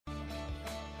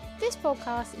This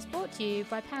podcast is brought to you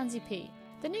by Pansy P,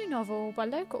 the new novel by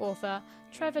local author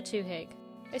Trevor Tuhig.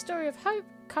 A story of hope,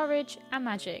 courage and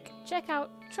magic. Check out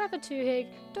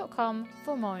trevortuhig.com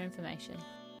for more information.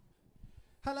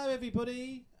 Hello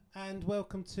everybody and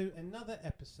welcome to another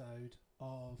episode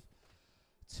of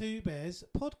Two Bears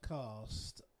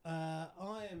Podcast.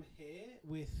 I am here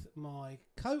with my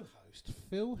co-host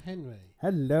Phil Henry.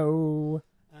 Hello.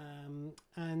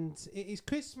 And it is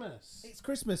Christmas. It's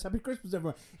Christmas. Happy Christmas,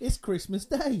 everyone. It's Christmas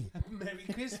Day. Merry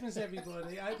Christmas,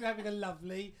 everybody. I hope you're having a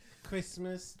lovely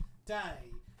Christmas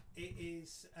day. It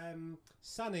is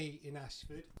sunny in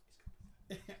Ashford.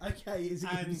 Okay, is it?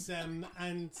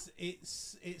 And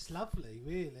it's lovely,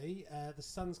 really. The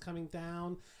sun's coming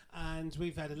down, and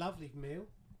we've had a lovely meal.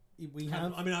 We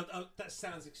have. I mean, that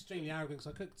sounds extremely arrogant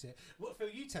because I cooked it. What, Phil,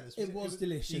 you tell us. It was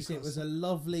delicious. It was a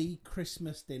lovely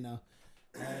Christmas dinner,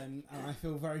 and I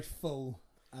feel very full.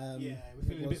 Yeah, we're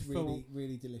feeling a bit full. Really,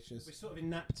 really delicious. We're sort of in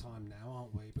nap time now,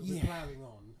 aren't we? But Yeah. we're ploughing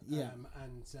on. Yeah.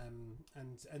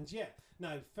 And yeah,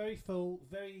 no, very full,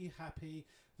 very happy,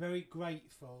 very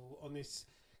grateful on this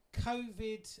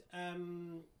COVID,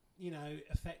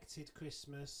 affected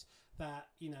Christmas. That,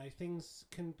 things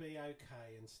can be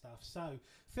okay and stuff. So,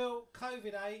 Phil,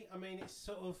 COVID, I mean, it's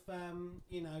sort of,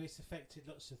 it's affected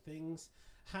lots of things.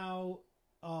 How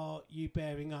are you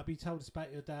bearing up? You told us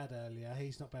about your dad earlier.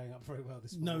 He's not bearing up very well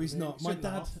this morning. No, he's not. Shouldn't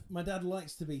My dad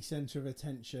likes to be centre of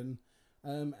attention,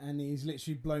 and he's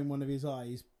literally blown one of his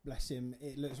eyes. Bless him.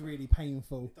 It looks really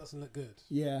painful. It doesn't look good.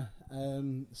 Yeah.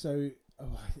 The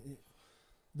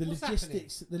What's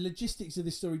logistics of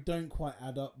this story don't quite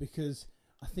add up, because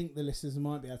I think the listeners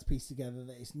might be able to piece together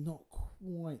that it's not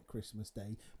quite Christmas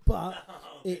Day, but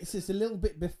it's just a little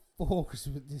bit before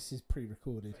Christmas. This is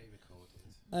pre-recorded.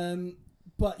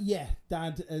 But yeah,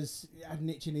 Dad has had an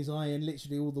itch in his eye, and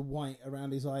literally all the white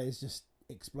around his eye has just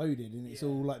exploded, and it's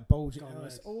all like bulging. Oh,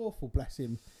 it's awful. Bless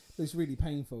him. It's really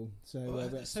painful. So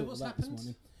what's happened? This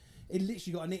morning. It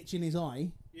literally got an itch in his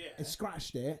eye. Yeah. It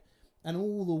scratched it, and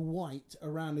all the white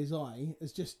around his eye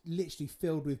is just literally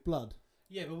filled with blood.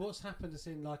 Yeah, but what's happened is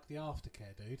in like the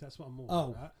aftercare, dude. That's what I'm more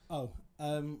about.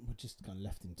 We just kind of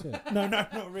left him to it. No,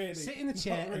 not really. Sit in the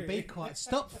chair and be quiet.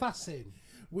 Stop fussing.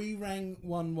 We rang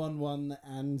 111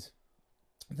 and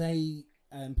they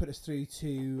put us through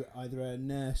to either a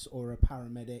nurse or a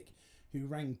paramedic, who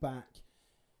rang back,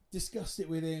 discussed it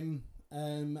with him,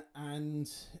 and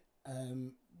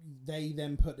they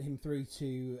then put him through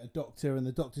to a doctor, and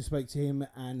the doctor spoke to him,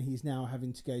 and he's now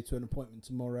having to go to an appointment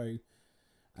tomorrow.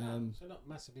 So not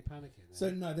massively panicking. So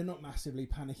no, they're not massively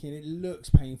panicking. It looks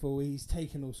painful. He's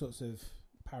taken all sorts of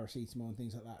paracetamol and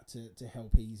things like that to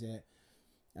help ease it.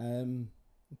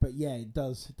 But yeah, it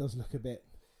does look a bit.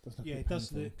 It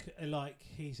does look like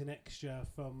he's an extra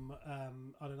from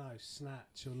I don't know,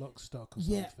 Snatch or Lock, Stock or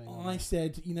something. Yeah, I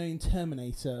said, in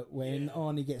Terminator when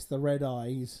Arnie gets the red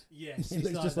eyes. Yes, it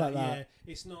looks just like that. Yeah,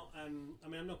 it's not. I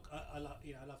mean, I'm not. I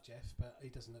love Jeff, but he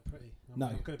doesn't look pretty. I'm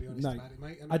going to be honest about it,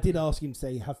 mate. I did ask him to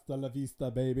say "Hasta la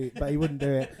vista, baby," but he wouldn't do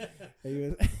it. He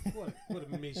was what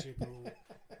a miserable.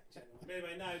 But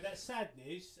anyway, no, that's sad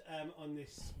news on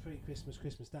this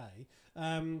Christmas Day.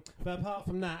 But apart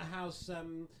from that,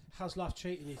 how's life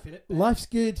treating you, Philip? Life's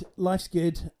good.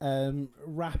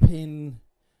 Rapping,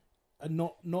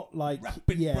 not like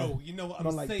rapping, bro. You know what I'm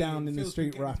saying? Not like down in the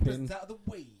street rapping. Out of the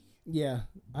way. Yeah,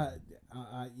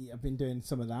 I've been doing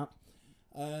some of that.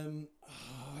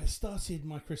 I started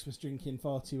my Christmas drinking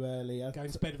far too early. Going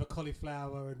to bed with a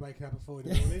cauliflower and waking up at 4 in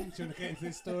the morning. Do you want to get into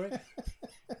this story?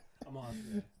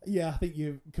 Yeah, I think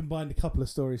you combined a couple of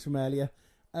stories from earlier.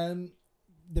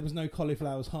 There was no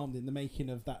cauliflowers harmed in the making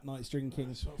of that night's drinking.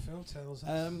 That's what Phil tells us.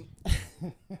 I've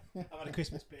had a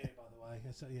Christmas beer, by the way.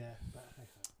 So yeah, but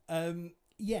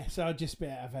so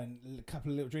I've had a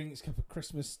couple of little drinks, a couple of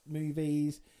Christmas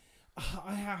movies.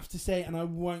 I have to say, and I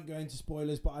won't go into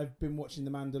spoilers, but I've been watching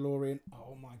The Mandalorian.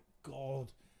 Oh my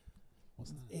god.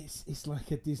 What's that? It's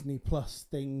like a Disney Plus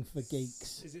thing for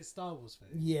geeks. Is it Star Wars thing?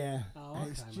 Yeah. Oh,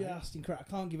 okay, it's just incredible.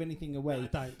 I can't give anything away. No,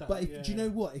 don't. But do you know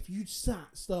what? If you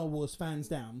sat Star Wars fans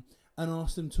down and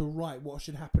asked them to write what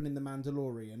should happen in The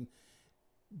Mandalorian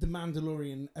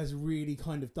has really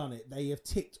kind of done it. They have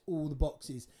ticked all the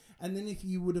boxes. And then if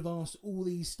you would have asked all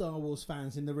these Star Wars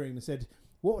fans in the room and said,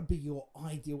 what would be your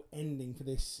ideal ending for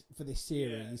this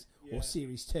series or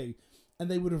series 2? And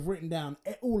they would have written down,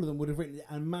 all of them would have written it,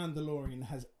 and Mandalorian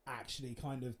has actually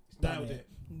kind of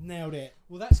nailed it.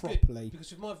 Well, that's properly. Good,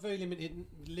 because with my very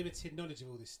limited knowledge of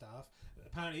all this stuff,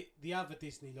 apparently the other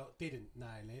Disney lot didn't nail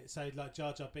it. So like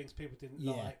Jar Jar Binks, people didn't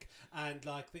like, and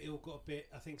like it all got a bit,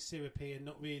 I think, syrupy and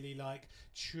not really like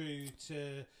true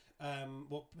to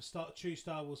what true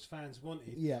Star Wars fans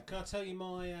wanted. Yeah. Can I tell you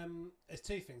my? There's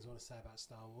two things I want to say about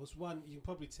Star Wars. One, you can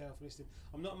probably tell from listening,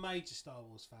 I'm not a major Star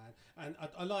Wars fan, and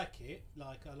I like it.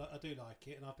 I do like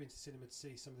it, and I've been to cinema to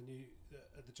see some of the new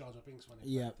the Jar Jar Binks one.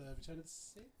 Yeah. The Return of the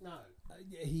Sith. No.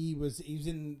 He was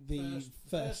in the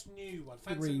first new one.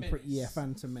 Phantom Menace.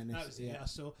 Phantom Menace. That was it. I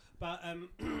saw, but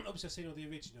obviously I've seen all the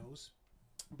originals,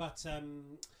 but.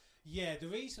 Yeah, the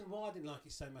reason why I didn't like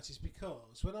it so much is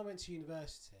because when I went to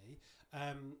university,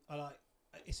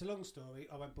 it's a long story.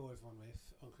 I won't bore everyone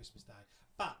with on Christmas Day,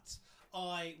 but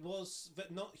I was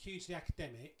not hugely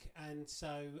academic, and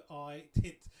so I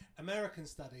did American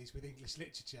studies with English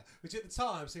literature, which at the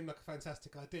time seemed like a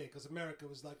fantastic idea because America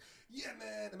was like, yeah,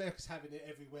 man, America's having it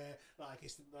everywhere. Like,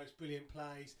 it's the most brilliant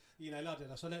place, you know,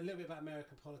 So I learned a little bit about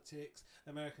American politics,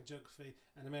 American geography,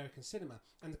 and American cinema.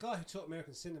 And the guy who taught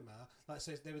American cinema,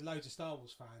 says there were loads of Star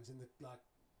Wars fans in the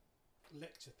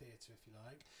lecture theatre, if you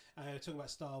like, talking about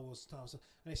Star Wars, and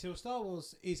he said, well, Star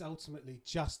Wars is ultimately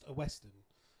just a Western.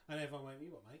 And everyone went,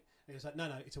 you what, mate? And he was like,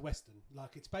 no, it's a Western.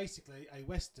 Like, it's basically a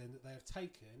Western that they have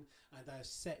taken and they have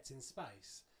set in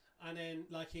space. And then,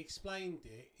 he explained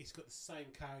it, it's got the same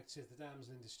characters, the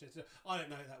damsel in distress. I don't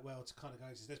know it that well to kind of go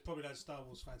into this. There's probably loads of Star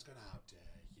Wars fans going, how dare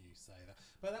you say that?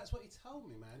 But that's what he told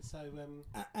me, man. So,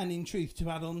 and in truth, to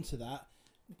add on to that,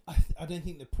 I don't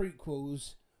think the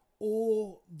prequels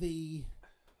or the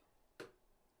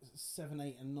 7,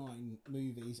 8 and 9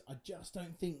 movies, I just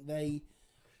don't think they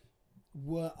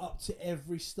were up to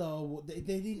every Star Wars. They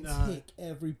didn't tick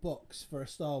every box for a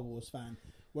Star Wars fan.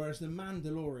 Whereas The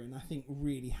Mandalorian, I think,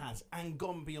 really has, and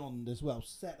gone beyond as well.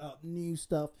 Set up new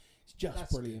stuff. It's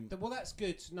just brilliant. Good. Well, that's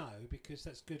good to know, because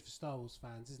that's good for Star Wars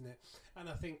fans, isn't it? And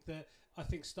I think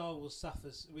Star Wars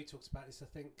suffers. We talked about this, I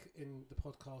think, in the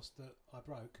podcast that I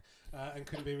broke and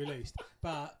couldn't be released.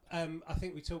 But I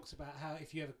think we talked about how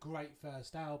if you have a great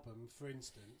first album, for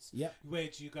instance, where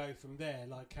do you go from there?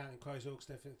 Like Counting Crows,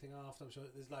 Orchestra, everything after. I'm sure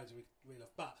there's loads of we love.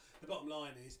 But the bottom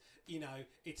line is,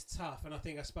 it's tough. And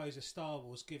I suppose a Star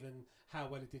Wars, given how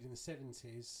well it did in the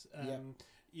 70s,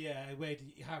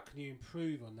 how can you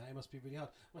improve on that? It must be really hard.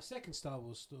 My second Star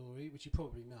Wars story, which you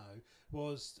probably know,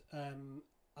 was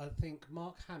I think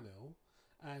Mark Hamill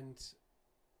and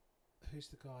who's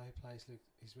the guy who plays Luke?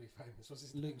 He's really famous. What's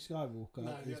his name? Luke Skywalker.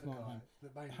 No, the is other Mark guy, Hamill. the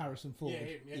main Harrison Ford.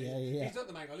 Yeah. He's not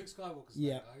the main guy. Luke Skywalker's the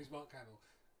main guy. He's Mark Hamill.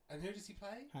 And who does he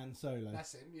play? Han Solo.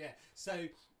 That's him. Yeah. So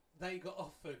they got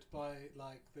offered by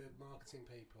the marketing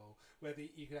people where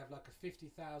you could have a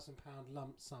 £50,000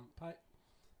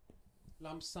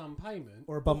 lump sum payment,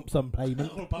 or a bump sum payment,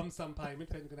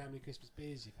 depending on how many Christmas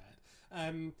beers you've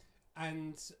had,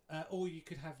 or you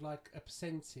could have a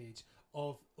percentage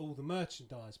of all the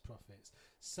merchandise profits.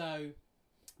 So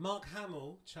Mark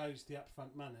Hamill chose the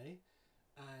upfront money,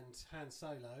 and Han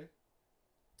Solo,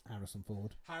 Harrison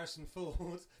Ford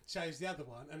chose the other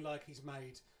one, and he's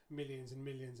made millions and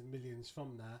millions and millions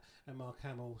from that, and Mark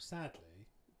Hamill sadly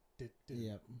did.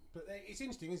 But it's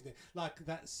interesting, isn't it?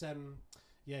 That's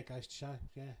it goes to show.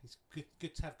 Yeah, it's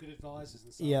good to have good advisors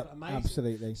and stuff. Yeah, amazing.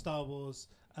 Absolutely. Star Wars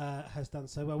has done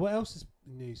so well. What else is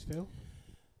news, Phil?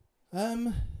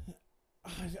 Do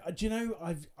you know,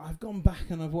 I've gone back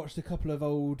and I've watched a couple of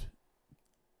old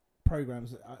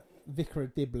programs. Vicar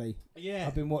of Dibley. Yeah,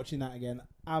 I've been watching that again.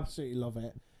 Absolutely love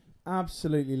it.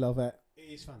 It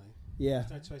is funny. Yeah.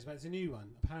 No choice about it. It's a new one,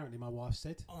 apparently, my wife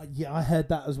said. Yeah, I heard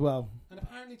that as well. And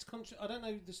apparently it's I don't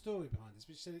know the story behind this,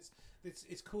 but she said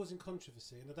it's causing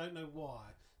controversy, and I don't know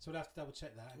why. So we'll have to double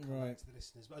check that and come back to the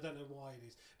listeners. But I don't know why it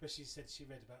is. But she said she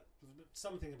read about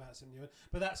something about some new one.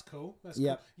 But that's cool. Cool.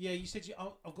 Yeah, you said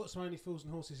I've got some Only Fools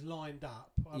and Horses lined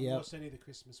up. I haven't watched any of the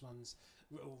Christmas ones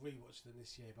or rewatched them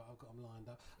this year, but I've got them lined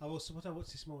up. I also what I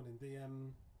watched this morning,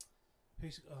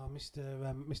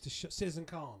 Mr. Citizen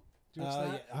Khan. Do you watch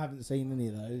that? Yeah, I haven't seen any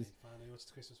of those. Finally watched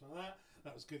the Christmas one.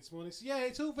 That was good this morning. So yeah,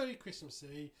 it's all very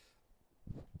Christmassy.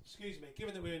 Excuse me.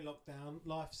 Given that we're in lockdown,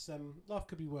 life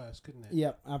could be worse, couldn't it?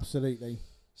 Yep, absolutely.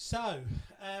 So,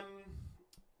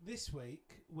 this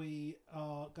week we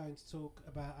are going to talk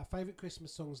about our favourite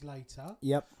Christmas songs later.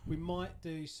 Yep. We might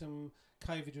do some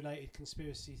COVID-related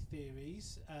conspiracy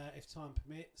theories if time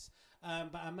permits.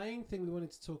 But our main thing we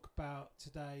wanted to talk about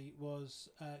today was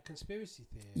conspiracy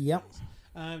theories. Yep.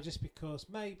 Just because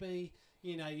maybe,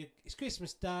 it's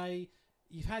Christmas Day,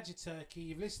 you've had your turkey,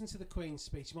 you've listened to the Queen's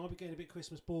speech, you might be getting a bit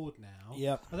Christmas bored now.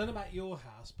 Yep. I don't know about your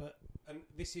house, but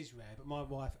this is rare, but my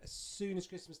wife, as soon as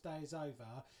Christmas Day is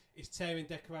over, is tearing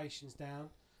decorations down.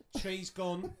 Trees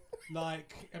gone.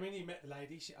 Like, I mean, you met the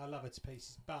lady. I love her to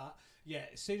pieces. But, yeah,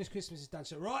 as soon as Christmas is done,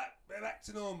 she's like, right, we're back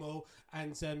to normal.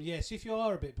 And, so if you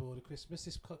are a bit bored of Christmas,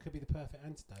 this could be the perfect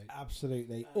antidote.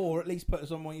 Absolutely. Or at least put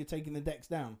us on while you're taking the decks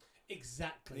down.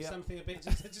 Exactly. Yep. Something a bit,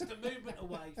 just a movement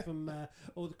away from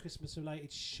all the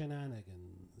Christmas-related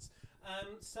shenanigans.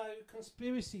 So,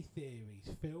 conspiracy theories,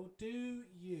 Phil. Do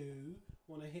you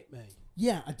want to hit me?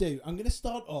 Yeah, I do. I'm going to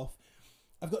start off.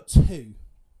 I've got two.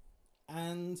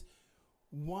 And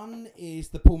one is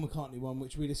the Paul McCartney one,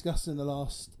 which we discussed in the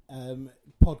last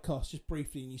podcast just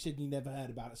briefly, and you said you never heard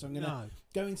about it. So I'm going to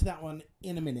go into that one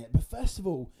in a minute. But first of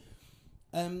all,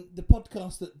 the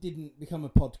podcast that didn't become a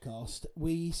podcast,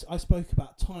 I spoke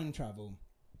about time travel.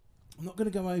 I'm not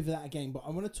going to go over that again, but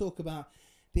I want to talk about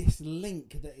this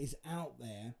link that is out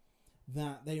there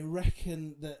that they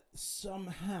reckon that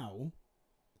somehow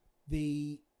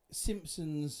the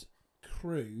Simpsons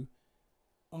crew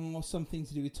are something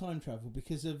to do with time travel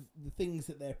because of the things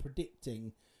that they're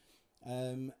predicting,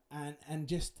 and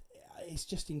just it's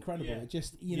just incredible. Yeah. It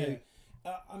just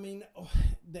I mean,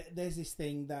 there's this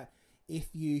thing that if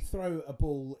you throw a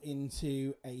ball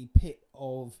into a pit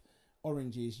of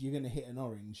oranges, you're going to hit an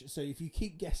orange. So if you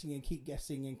keep guessing and keep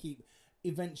guessing and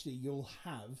eventually you'll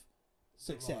have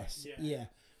success. Right. Yeah.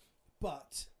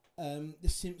 But the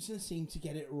Simpsons seem to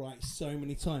get it right so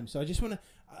many times. So I just want to.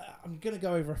 I'm going to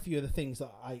go over a few of the things that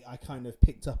I kind of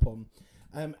picked up on.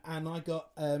 And I got.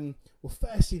 Well,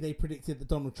 firstly, they predicted that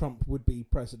Donald Trump would be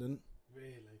president.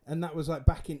 Really? And that was like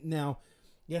back in. Now,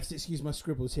 you have to excuse my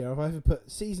scribbles here. I've either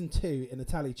put season 2 in a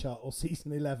tally chart or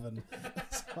season 11.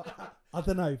 So, I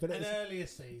don't know. But earlier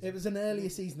season. It was an earlier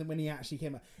season than when he actually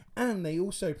came out. And they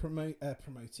also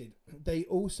promoted. They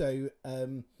also.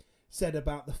 Said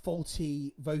about the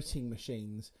faulty voting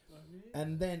machines. Oh, yeah.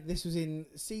 And then this was in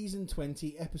season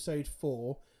 20, episode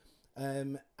 4.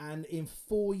 And in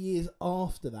 4 years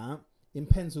after that, in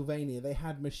Pennsylvania, they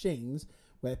had machines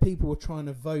where people were trying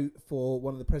to vote for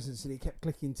one of the presidents and he kept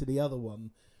clicking to the other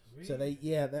one. Really? So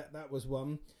that was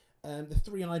one. The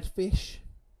three-eyed fish.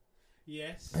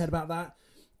 Yes. I heard about that.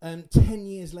 10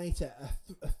 years later,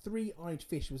 a three-eyed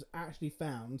fish was actually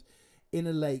found in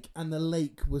a lake, and the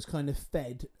lake was kind of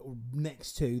fed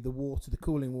next to the water. The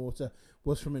cooling water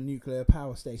was from a nuclear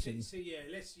power station. So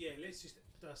let's just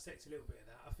dissect a little bit of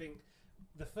that. I think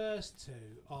the first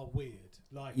two are weird,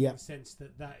 like in the sense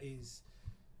that is,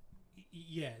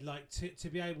 like to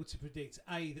be able to predict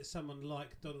that someone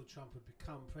like Donald Trump would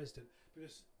become president,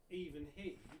 because even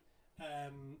he,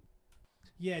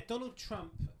 Donald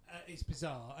Trump is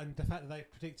bizarre, and the fact that they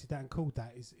predicted that and called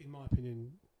that is, in my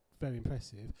opinion, very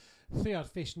impressive. Three-eyed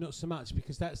fish, not so much,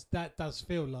 because that does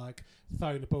feel like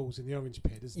throwing the balls in the orange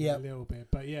pit, doesn't it? A little bit,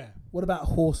 but yeah. What about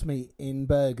horse meat in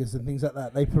burgers and things like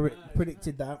that? They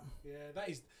predicted that. Yeah,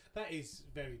 that is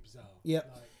very bizarre.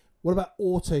 Yep. What about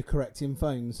autocorrect in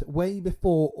phones? Way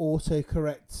before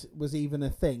autocorrect was even a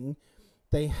thing,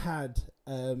 they had it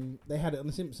on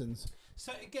The Simpsons.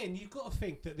 So again, you've got to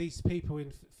think that these people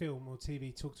in film or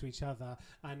TV talk to each other,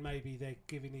 and maybe they're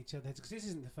giving each other, because this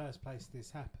isn't the first place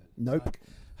this happened. Nope. Like,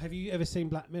 have you ever seen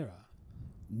Black Mirror?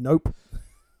 Nope.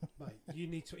 Mate, you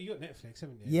need to. You got Netflix,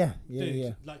 haven't you? Yeah, dude,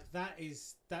 yeah. Like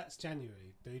that's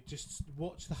January, dude. Just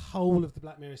watch the whole of the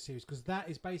Black Mirror series, because that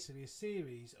is basically a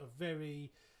series of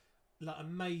very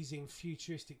amazing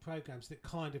futuristic programs that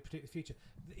kind of predict the future.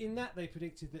 In that, they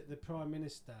predicted that the Prime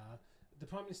Minister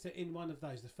in one of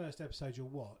those, the first episode you'll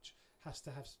watch, has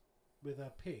to have with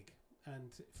a pig.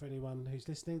 And for anyone who's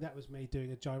listening, that was me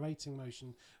doing a gyrating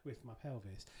motion with my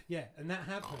pelvis. Yeah, and that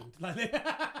happened.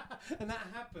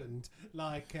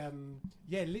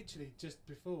 Literally just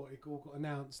before it all got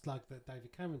announced, that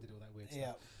David Cameron did all that weird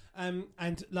stuff.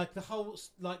 And the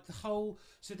whole.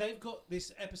 So they've got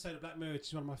this episode of Black Mirror, which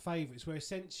is one of my favourites, where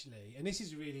essentially, and this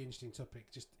is a really interesting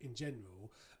topic just in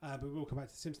general, but we'll come back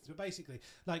to The Simpsons. But basically,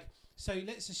 so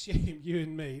let's assume you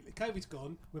and me, COVID's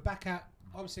gone, we're back out.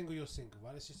 I'm single, you're single,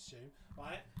 right? Let's just assume,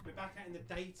 right? We're back out in the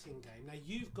dating game. Now,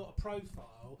 you've got a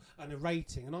profile and a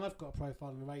rating, and I've got a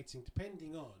profile and a rating,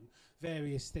 depending on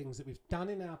various things that we've done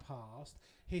in our past,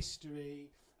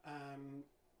 history,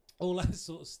 all that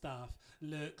sort of stuff,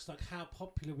 looks, like how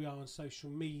popular we are on social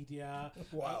media.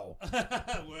 Wow.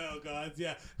 Well, guys,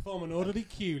 yeah, form an orderly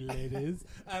queue, ladies.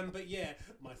 But yeah,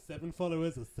 my 7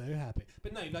 followers are so happy.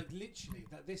 But no, literally,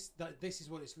 this is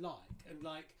what it's like,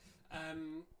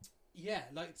 and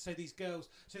so this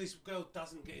girl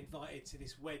doesn't get invited to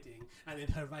this wedding, and then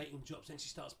her rating drops, and she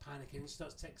starts panicking, and she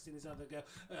starts texting this other girl,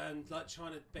 and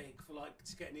trying to beg for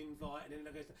to get an invite, and then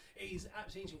it goes. It is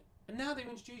absolutely interesting. And now they're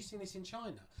introducing this in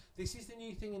China. This is the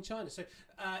new thing in China. So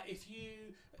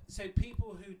so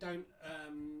people who don't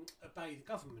obey the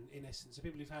government, in essence, so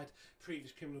people who've had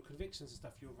previous criminal convictions and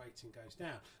stuff, your rating goes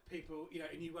down. People,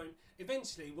 and you won't.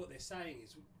 Eventually, what they're saying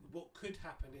is, what could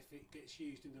happen if it gets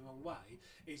used in the wrong way,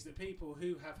 is that people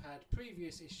who have had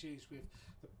previous issues with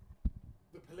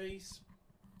the police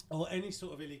or any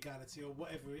sort of illegality or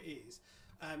whatever it is,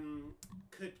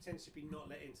 could potentially be not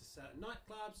let into certain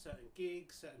nightclubs, certain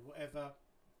gigs, certain whatever,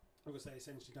 because they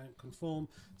essentially don't conform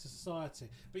to society.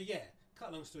 But yeah, cut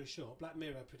a long story short, Black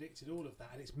Mirror predicted all of that,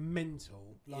 and it's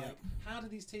mental. Like, how do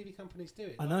these TV companies do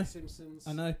it? I like know. The Simpsons.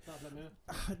 I know. Like Black Mirror.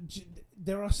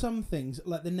 There are some things,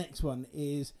 like the next one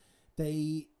is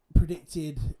they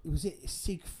predicted, was it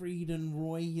Siegfried and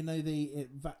Roy? The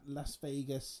Las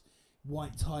Vegas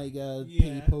white tiger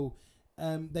people.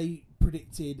 They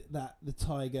predicted that the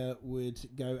tiger would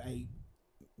go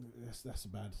that's a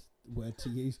bad word to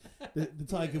use. The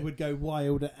tiger would go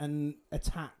wild and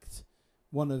attacked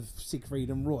one of Siegfried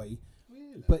and Roy.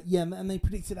 Really? But yeah, and they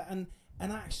predicted that. And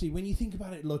actually, when you think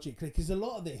about it logically, because a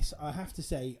lot of this, I have to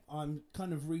say, I'm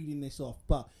kind of reading this off,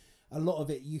 but a lot of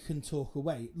it you can talk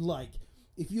away. Like,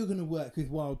 if you're going to work with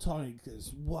wild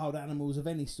tigers, wild animals of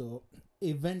any sort,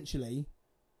 eventually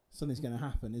something's going to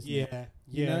happen, isn't it?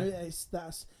 Yeah.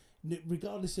 That's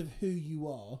regardless of who you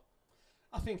are.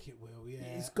 I think it will.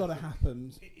 Yeah, It's got to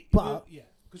happen. It But will, yeah,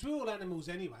 because we're all animals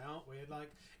anyway, aren't we? Like,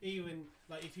 even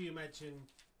like if you imagine,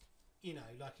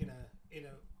 like in a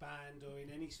band or in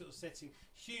any sort of setting,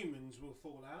 humans will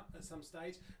fall out at some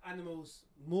stage. Animals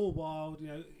more wild,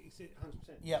 it's 100%.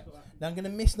 yeah. Now I'm going to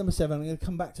miss number 7. I'm going to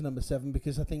come back to number 7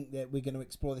 because I think that we're going to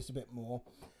explore this a bit more.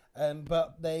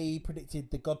 But they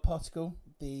predicted the God particle.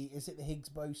 Is it the Higgs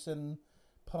boson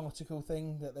particle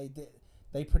thing that they did?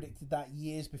 They predicted that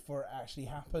years before it actually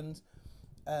happened.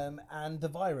 And the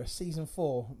virus, season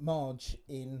 4, Marge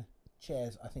in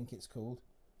Chairs, I think it's called.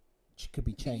 Could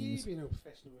be Chains.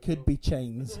 Could be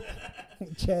Chains.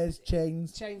 Chairs,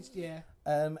 Chains. Changed, yeah.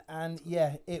 And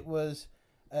yeah, it was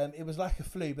like a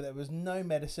flu, but there was no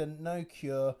medicine, no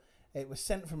cure. It was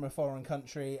sent from a foreign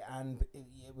country, and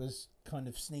it was kind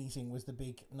of sneezing was the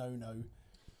big no-no.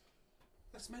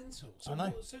 That's mental. So I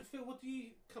know. So Phil, what do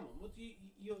you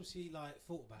obviously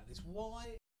thought about this?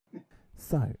 Why?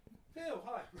 So Phil,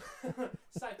 hi.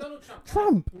 So Donald Trump.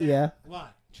 Trump, Right? yeah.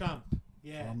 Right, Trump.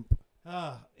 Yeah. Trump.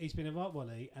 He's been a right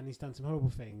wally, and he's done some horrible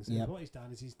things. And what he's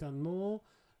done is he's done more.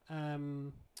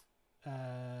 What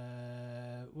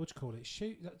do you call it?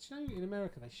 Shoot. Do you know in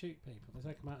America they shoot people? They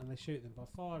take them out and they shoot them by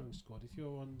firing squad. If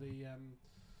you're on the,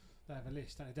 they have a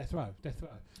list. Don't they? Death row.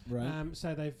 Right.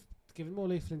 So they've given more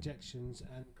lethal injections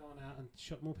and gone out and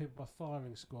shot more people by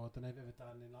firing squad than they've ever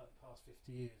done in like the past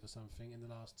 50 years or something in the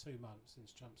last 2 months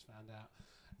since Trump's found out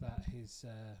that his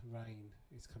reign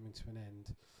is coming to an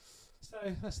end. So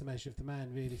that's the measure of the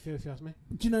man, really, Phil, if you ask me.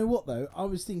 Do you know what, though? I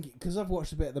was thinking, because I've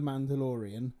watched a bit of The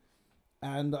Mandalorian,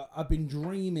 and I've been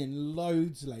dreaming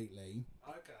loads lately.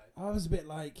 Okay. I was a bit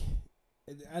like,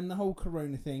 and the whole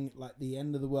corona thing, like the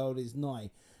end of the world is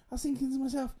nigh. I was thinking to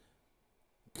myself,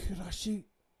 could I shoot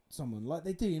someone like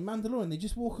they do in Mandalorian? They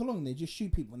just walk along, they just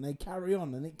shoot people, and they carry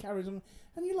on, and it carries on.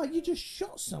 And you're like, you just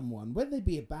shot someone, whether they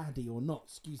be a baddie or not.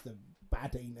 Excuse the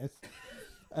baddiness.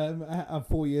 I'm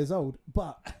 4 years old,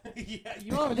 but yeah,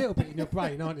 you are a little bit in your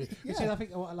brain, aren't you? Yeah. Which is, I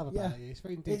think, what I love about you. It's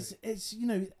very individual. It's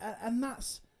and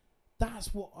that's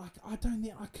what I don't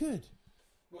think I could.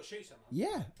 What, shoot someone?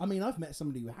 Yeah, I mean, I've met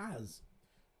somebody who has.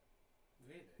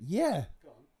 Really? Yeah.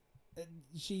 Go on.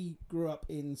 She grew up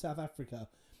in South Africa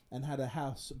and had a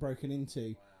house broken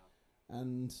into,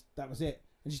 and that was it.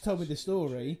 And she told me the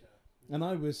story. And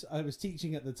I was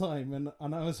teaching at the time, and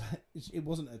I was, it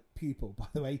wasn't a pupil, by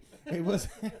the way. It was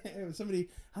somebody,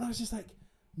 and I was just like,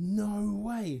 no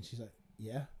way. And she's like,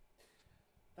 yeah.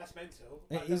 That's mental.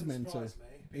 It is mental. Surprise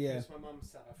me because my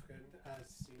mum's South African,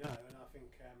 as you know, and I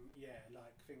think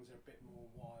things are a bit more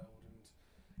wild, and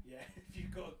if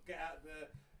you've got to get out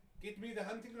get me the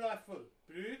hunting rifle,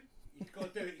 bro. You've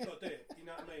got to do it. You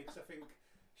know what I mean? Because I think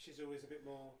she's always a bit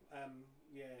more,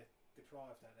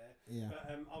 deprived out there. Yeah. But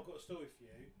I've got a story for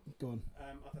you. Go on.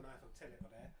 I don't know if I'll tell it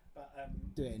on air, but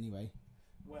do it anyway.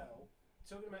 Well,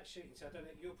 talking about shooting, so I don't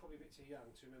know. You're probably a bit too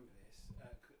young to remember this.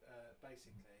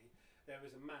 Basically, there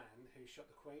was a man who shot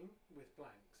the Queen with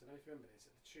blanks. I don't know if you remember this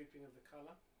at the Trooping of the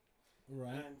Colour.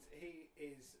 Right. And he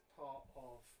is part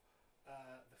of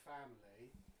the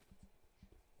family.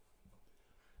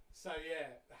 So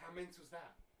yeah, how mental's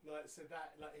that?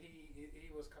 He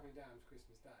was coming down for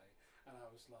Christmas Day, and I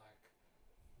was like,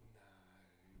 no,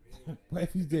 really.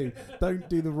 Whatever you do, don't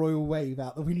do the royal wave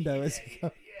out the window. Yeah.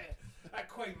 That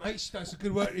Queen, mate. She does some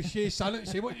good work this year, son.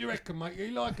 Let's see what you reckon, mate.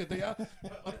 You like her, do you?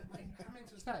 But, mate, how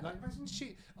mental is that? Like, imagine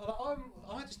shit. What I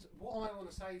want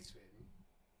to say to him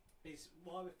is,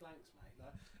 why with blanks, mate?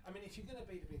 Like, I mean, if you're going to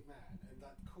be the big man and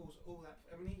like cause all that,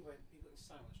 I mean, he got in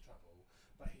so much trouble,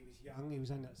 but he was young. He was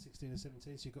only like 16 or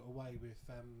 17, so he got away with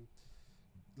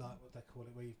like what they call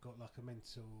it, where you've got like a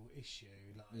mental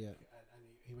issue, like, and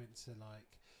he went to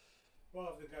like,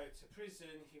 rather than go to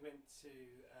prison, he went to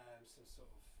some sort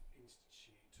of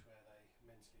institute where they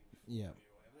mentally reform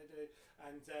you or whatever they do,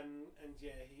 and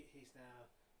yeah, he's now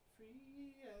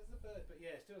free as a bird, but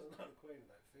yeah, still doesn't like the Queen,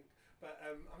 I don't think. But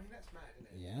I mean, that's mad, isn't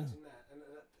it? Yeah. Imagine that, and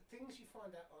things you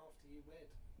find out after you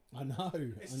wed. I know.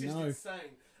 It's just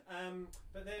insane.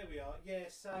 But there we are.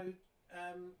 Yeah. So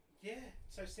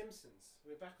So Simpsons.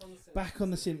 We're back on the Simpsons. Back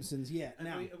on the Simpsons. Yeah. And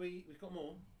now we've got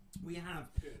more. we have.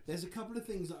 Good. There's a couple of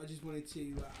things that I just wanted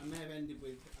to. I may have ended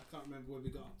with. I can't remember where we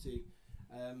got up to.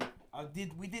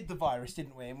 We did the virus,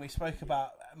 didn't we? And we spoke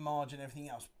about Marge and everything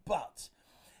else. But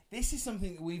this is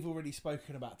something that we've already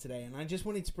spoken about today, and I just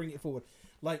wanted to bring it forward.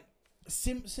 Like,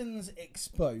 Simpsons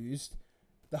exposed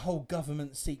the whole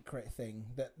government secret thing,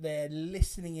 that they're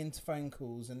listening into phone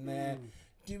calls and they're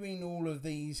doing all of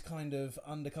these kind of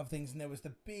undercover things. And there was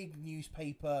the big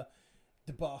newspaper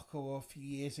debacle a few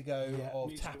years ago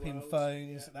of tapping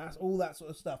phones. That's all that sort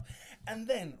of stuff. And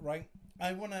then, right,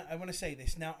 I wanna say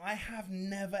this. Now, I have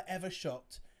never ever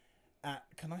shopped at.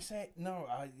 Can I say it? No,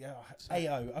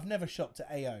 AO. I've never shopped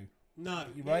at AO. No,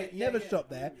 right? Never shopped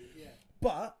there. Yeah.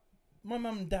 But my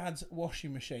mum and dad's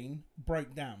washing machine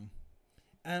broke down,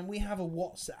 and we have a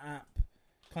WhatsApp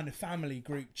kind of family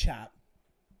group chat,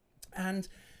 and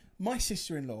my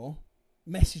sister-in-law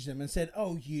messaged them and said,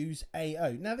 "Oh, use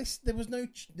AO." Now there was no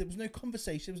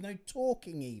conversation, there was no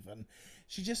talking even.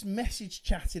 She just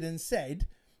chatted and said,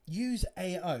 "Use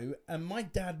AO," and my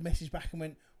dad messaged back and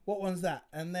went, "What one's that?"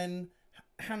 And then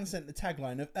Han sent the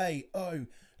tagline of AO,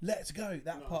 let's go,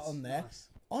 that part on there. Nice.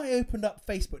 I opened up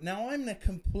Facebook. Now, I'm in a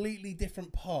completely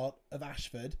different part of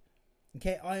Ashford.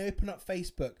 Okay, I open up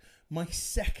Facebook. My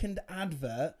second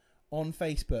advert on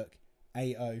Facebook,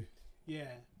 AO.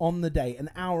 Yeah. On the day,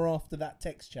 an hour after that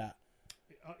text chat.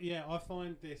 Yeah, I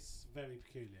find this very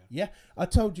peculiar. Yeah, I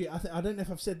told you. I don't know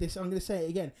if I've said this. I'm going to say it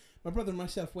again. My brother and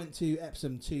myself went to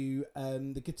Epsom to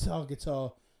the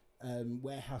guitar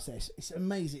warehouse there. It's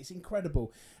amazing. It's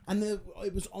incredible. And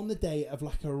it was on the day of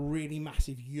like a really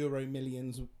massive Euro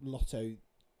Millions lotto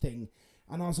thing.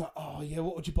 And I was like, "Oh yeah,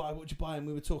 what would you buy? What would you buy?" And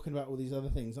we were talking about all these other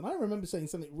things. And I remember saying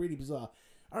something really bizarre.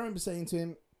 I remember saying to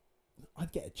him,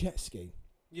 "I'd get a jet ski."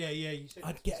 Yeah. You said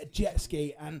I'd get a jet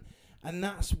ski, and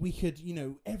that's, we could,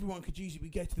 everyone could use it. We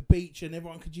go to the beach and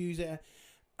everyone could use it.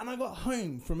 And I got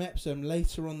home from Epsom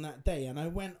later on that day, and I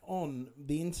went on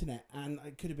the internet, and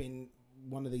it could have been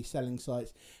one of these selling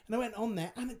sites, and I went on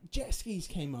there, and jet skis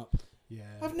came up. Yeah.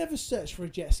 I've never searched for a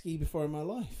jet ski before in my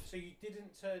life. So you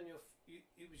didn't turn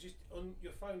it was just on,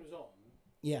 your phone was on?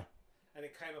 Yeah. And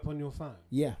it came up on your phone?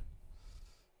 Yeah.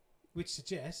 Which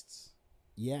suggests...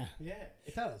 Yeah. Yeah,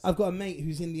 it does. I've got a mate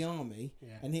who's in the army,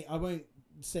 yeah. And I won't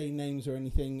say names or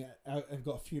anything. I've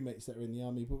got a few mates that are in the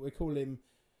army, but we call him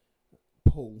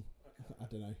Paul. Okay. I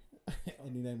don't know.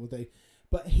 Any name will do.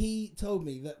 But he told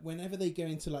me that whenever they go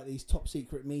into like these top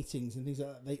secret meetings and things like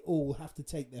that, they all have to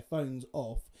take their phones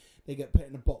off. They get put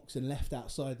in a box and left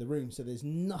outside the room, so there's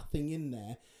nothing in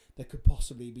there that could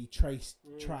possibly be traced,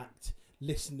 tracked,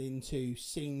 listened into,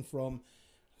 seen from.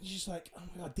 It's just like, oh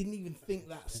my God, I didn't even think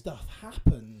that stuff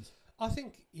happened. I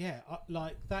think,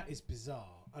 like, that is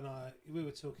bizarre. And we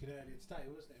were talking earlier today,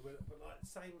 wasn't it? But like,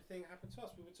 the same thing happened to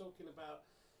us. We were talking about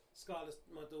Skylar,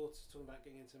 my daughter's talking about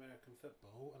getting into American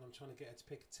football, and I'm trying to get her to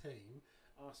pick a team.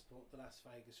 I support the Las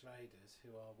Vegas Raiders,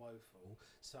 who are woeful.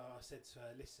 So I said to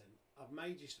her, "Listen, I've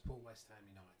made you support West Ham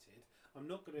United. I'm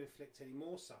not going to inflict any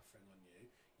more suffering on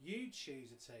you. You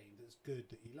choose a team that's good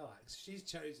that you like." So she's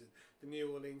chosen the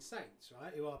New Orleans Saints,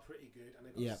 right, who are pretty good, and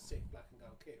they've got a sick black and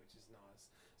gold kit, which is nice.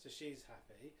 So she's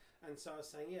happy. And so I was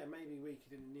saying, yeah, maybe we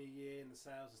could, in the new year and the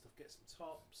sales and stuff, get some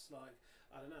tops. Like,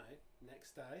 I don't know,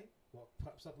 next day, what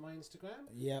pops up on my Instagram?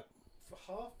 Yep. For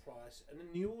half price, and the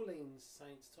New Orleans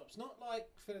Saints tops, not like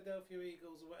Philadelphia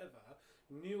Eagles or whatever.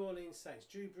 New Orleans Saints.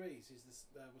 Drew Brees is this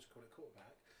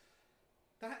quarterback.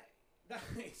 That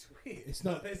is weird. It's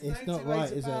not. There's it's no not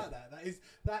right, is it?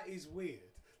 That is weird.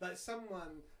 Like,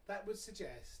 someone that would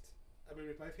suggest. I mean,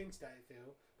 we're both hinted at it,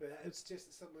 Phil, but that would suggest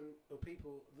that someone or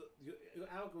people, your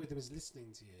algorithm is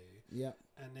listening to you. Yeah.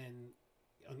 And then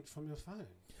from your phone.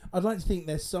 I'd like to think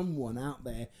there's someone out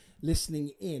there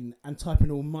listening in and typing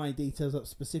all my details up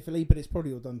specifically, but it's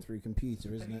probably all done through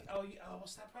computer, isn't it? Oh,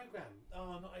 what's that program?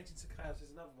 Oh, not Agents of Chaos.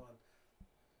 There's another one.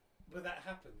 but that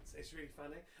happens. It's really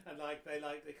funny, and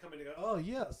they come in and go, "Oh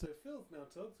yeah, so Phil's now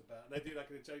talked about," and they do like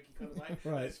in a jokey kind of way. Right.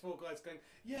 And there's four guys going,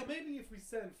 "Yeah, maybe if we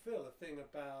send Phil a thing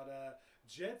about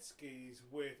jet skis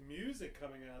with music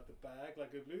coming out the bag,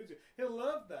 like a blues, he'll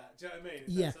love that." Do you know what I mean?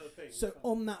 It's Yeah. that sort of thing. So It's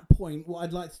fun. on that point, what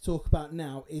I'd like to talk about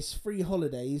now is free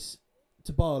holidays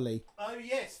to Bali Oh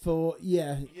yes. for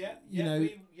Yeah, you know.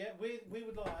 we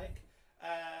would like.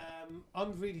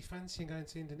 I'm really fancying going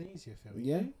to Indonesia, Phil.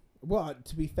 Yeah. Well,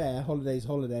 to be fair, holiday's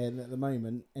holiday, and at the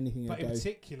moment, anything But I in go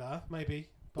particular, maybe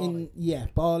Bali.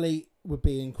 Bali would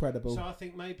be incredible. So I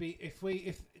think maybe if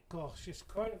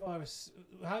coronavirus,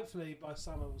 hopefully by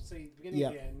summer we'll see the beginning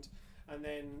of the end, and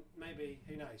then maybe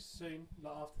who knows soon.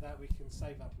 Like after that, we can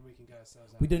save up and we can go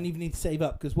ourselves out. We don't even need to save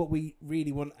up because what we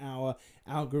really want our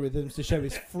algorithms to show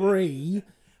is free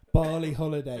Bali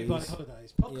holidays. Free Bali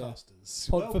holidays, podcasters.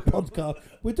 For Welcome. podcast.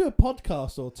 We'll do a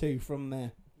podcast or two from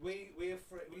there. We are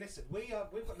free. Listen, we've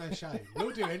got no shame.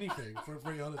 We'll do anything for a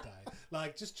free holiday.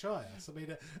 Like, just try us. I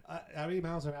mean, our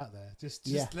emails are out there. Just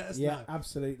let us know. Yeah,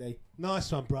 absolutely.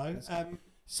 Nice one, bro.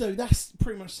 So that's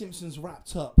pretty much Simpsons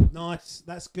wrapped up. Nice.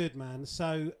 That's good, man.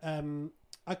 So,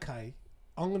 okay,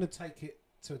 I'm going to take it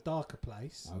to a darker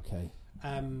place. Okay.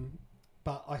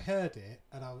 But I heard it,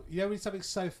 and when something's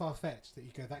so far fetched that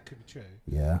you go, that could be true.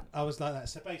 Yeah. I was like that.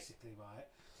 So basically, right?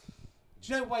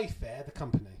 Do you know Wayfair, the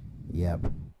company?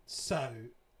 Yep. So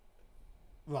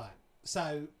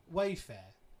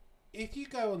Wayfair. If you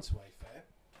go onto Wayfair,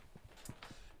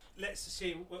 let's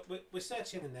assume we're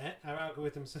searching in there. Our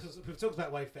algorithms. We've talked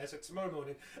about Wayfair, so tomorrow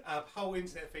morning our whole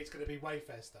internet feed's going to be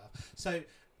Wayfair stuff. So,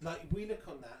 like, we look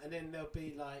on that, and then there'll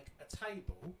be like a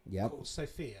table called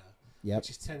Sophia, which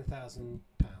is £10,000.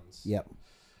 Yep.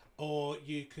 Or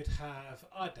you could have,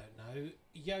 I don't know,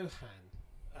 Johan,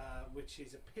 which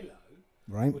is a pillow,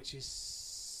 Right. which is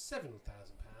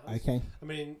 £7,000. Okay. I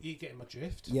mean, you getting my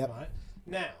drift, Yep. right?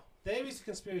 Now, there is a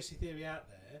conspiracy theory out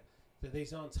there that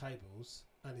these aren't tables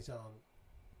and these aren't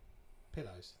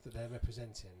pillows that they're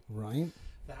representing. Right.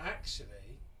 That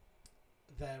actually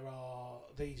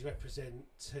these represent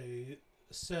to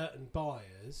certain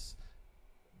buyers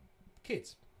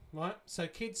kids, right? So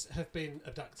kids have been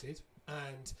abducted,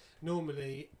 and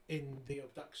normally in the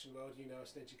abduction world,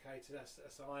 as an educator,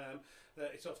 as I am,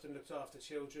 that it's often looked after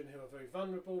children who are very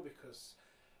vulnerable because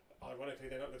ironically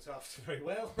they're not looked after very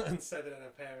well, and so they don't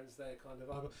have parents. They're kind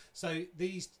of so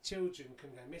these children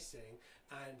can go missing,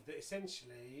 and that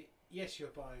essentially, yes, you're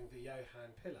buying the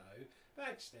Johan pillow, but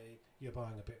actually you're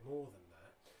buying a bit more than that.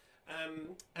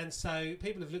 And so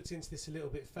people have looked into this a little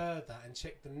bit further and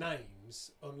checked the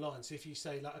names online. So if you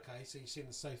say, like, okay, so you've seen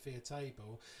the Sophia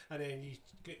table, and then you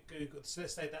Google, so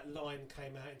let's say that line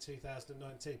came out in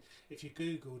 2019. If you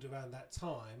Googled around that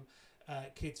time,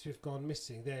 kids who've gone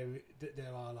missing, there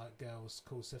are like girls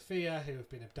called Sophia who have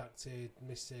been abducted,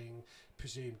 missing,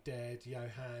 presumed dead,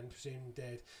 Johan presumed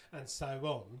dead, and so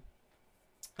on.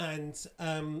 And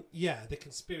the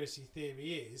conspiracy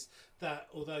theory is that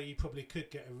although you probably could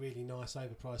get a really nice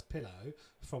overpriced pillow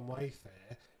from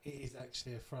Wayfair, it is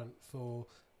actually a front for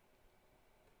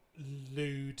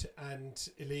lewd and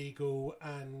illegal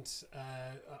and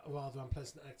rather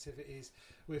unpleasant activities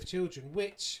with children,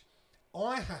 which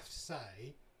I have to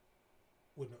say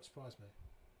would not surprise me.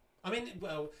 I mean,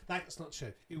 well, that's not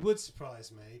true. It would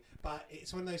surprise me, but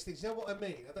it's one of those things. You know what I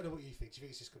mean? I don't know what you think. Do you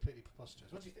think it's just completely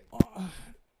preposterous? What do you think?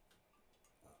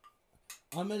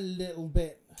 I'm a little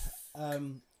bit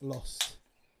lost.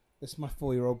 It's my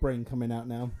 4-year-old brain coming out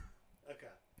now.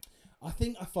 Okay. I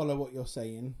think I follow what you're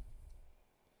saying.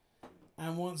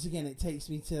 And once again, it takes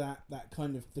me to that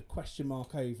kind of the question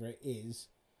mark over it is,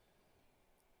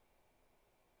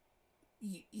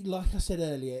 like I said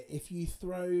earlier, if you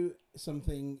throw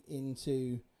something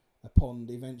into a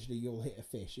pond, eventually you'll hit a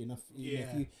fish.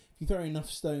 If you throw enough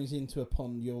stones into a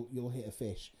pond, you'll hit a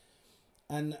fish.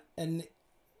 And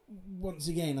once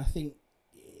again, I think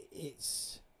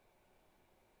it's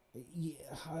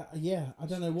I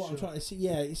don't know what I'm trying to see.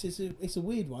 Yeah, it's a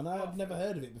weird one. I've never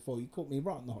heard of it before. You caught me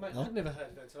right on the hop. I'd never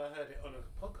heard of it until I heard it on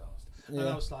a podcast. Yeah. And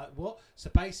I was like, what? So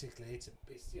basically, it's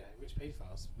rich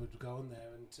paedophiles would go on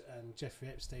there, and Jeffrey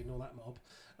Epstein and all that mob.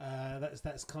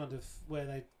 That's kind of where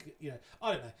they,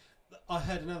 I don't know. I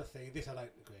heard another thing. This I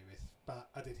don't agree with, but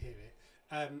I did hear it.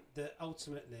 That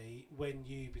ultimately, when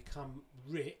you become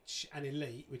rich and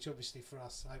elite, which obviously for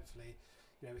us, hopefully,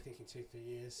 we're thinking 2-3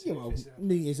 years. Yeah, well,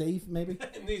 New Year's Eve maybe.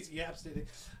 Yeah, absolutely.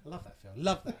 I love that film.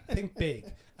 Love that. Think big.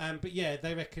 But yeah,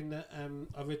 they reckon that.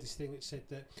 I read this thing which said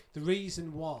that the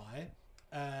reason why.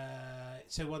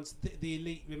 So once the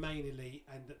elite remain elite,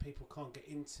 and that people can't get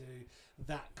into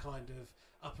that kind of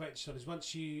upper echelon, is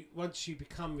once you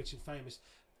become rich and famous,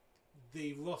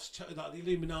 the Rothschild, like the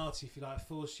Illuminati, if you like,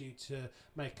 force you to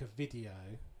make a video,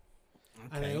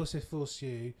 and they also force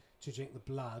you to drink the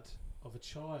blood of a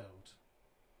child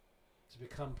to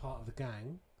become part of the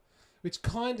gang, which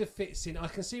kind of fits in. I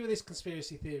can see where this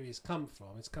conspiracy theory has come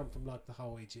from. It's come from like the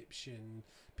whole Egyptian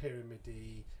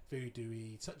pyramid-y,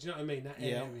 voodoo-y, do you know what I mean? That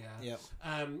area. Yeah.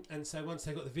 And so once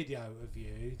they got the video of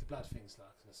you, the blood thing's like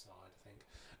an aside, I think,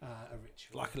 a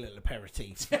ritual. Like a little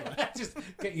aperitif. Just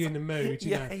get you in the mood,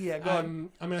 you know. Yeah, go on.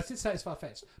 I mean, I did say it's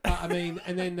far-fetched, but I mean,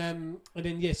 and then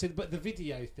yeah. So, but the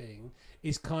video thing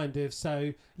is kind of,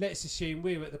 so let's assume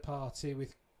we're at the party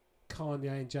with Kanye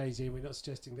and Jay-Z. We're not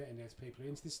suggesting that any of those people are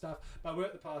into this stuff, but we're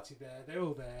at the party there. They're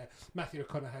all there. Matthew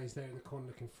McConaughey's there in the corner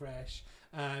looking fresh.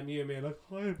 You and me are like,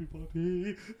 hi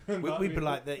everybody. We'd be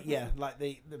like the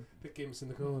the Gimps in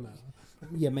the corner.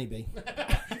 Yeah, maybe.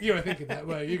 You were thinking that,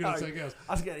 were you? You're going to say girls.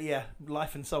 I was going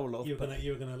life and soul of. You were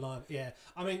going to line, yeah.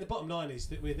 I mean, the bottom line is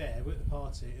that we're there, we're at the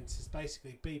party, and to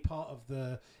basically be part of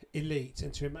the elite,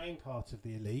 and to remain part of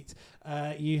the elite,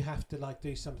 you have to like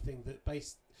do something that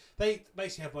they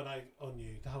basically have one eye on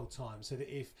you the whole time, so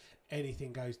that if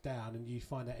anything goes down and you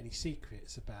find out any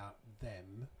secrets about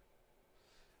them,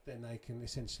 then they can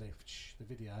essentially the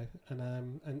video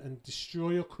and destroy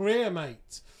your career,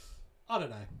 mate. I don't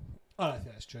know. I don't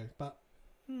think that's true, but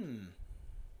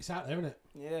it's out there, isn't it?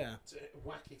 Yeah. It's a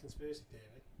wacky conspiracy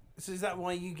theory. So is that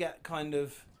why you get kind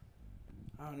of?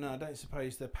 Oh no, I don't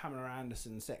suppose the Pamela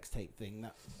Anderson sex tape thing.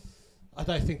 That I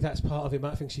don't think that's part of it.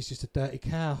 I think she's just a dirty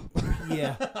cow.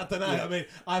 Yeah. I don't know. Yeah. I mean,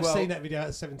 I've seen that video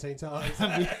 17 times.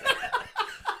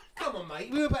 Come on,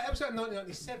 mate. We were about episode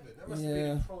 1997. That must have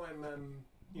been a prime,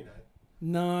 you know.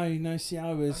 No. See,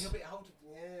 I was. Oh, you're a bit older.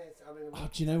 Yeah. I mean,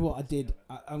 do you know what I did?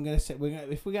 I'm going to say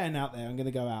if we're going out there, I'm going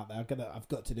to go out there. I've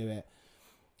got to do it.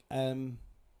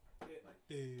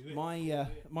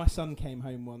 My son came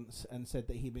home once and said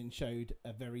that he'd been showed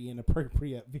a very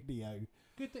inappropriate video.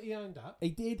 Good that he owned up. He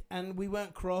did, and we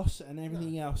weren't cross and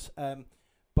everything else.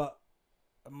 But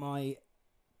my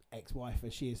ex-wife,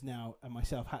 as she is now, and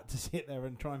myself had to sit there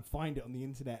and try and find it on the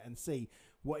internet and see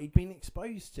what he'd been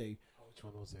exposed to. Oh, which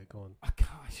one was it? Go on. I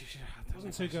can't.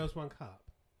 Wasn't Two Girls, One Cup?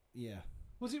 Yeah.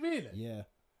 Was it really? Yeah.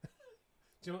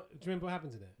 Do you remember what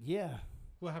happened to it? Yeah.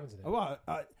 What happened to it? Oh,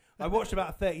 I watched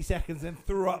about 30 seconds and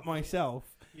threw up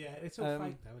myself. Yeah, it's all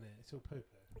fake though, isn't it? It's all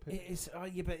poo-poo. It's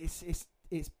but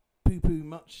it's poo-poo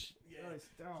much. Yeah,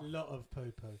 a lot of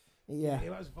poo-poo. Yeah.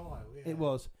 It was vile. Yeah. It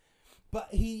was. But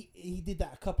he did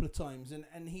that a couple of times,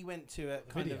 and he went to a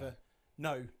kind of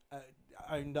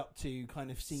owned up to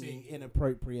kind of seeing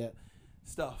inappropriate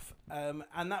stuff,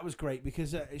 and that was great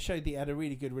because it showed that he had a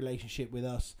really good relationship with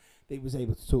us. That he was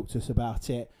able to talk to us about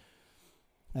it.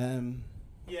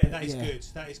 Yeah, that is good.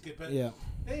 That is good. But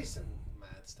there's some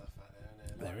mad stuff out there,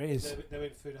 isn't there? There is. They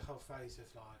went through the whole phase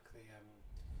of like the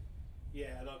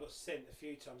and I got sent a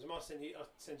few times. I'll send you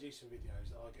some videos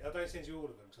that I get. I don't send you all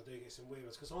of them because I do get some weird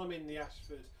ones because I'm in the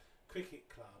Ashford Cricket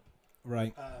Club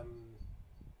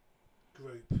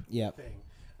group thing,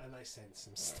 and they send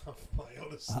some stuff. Like,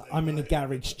 honestly, I'm in the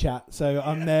garage chat, so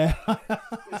I'm there.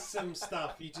 There's some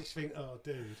stuff you just think, oh,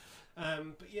 dude.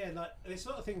 But yeah, like there's a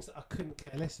lot of things that I couldn't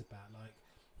care less about, like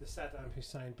the Saddam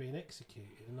Hussein being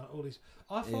executed, and like all these.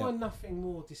 I find nothing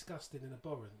more disgusting and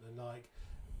abhorrent than like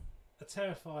a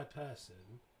terrified person,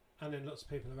 and then lots of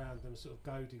people around them sort of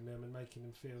goading them and making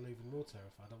them feel even more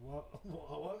terrified. Like,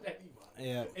 why would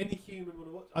anyone? Any human want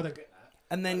to watch? I don't get that.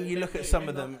 And then you look at some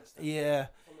of them. Yeah.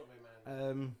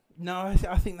 No,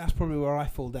 I think that's probably where I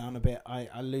fall down a bit.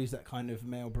 I lose that kind of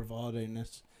male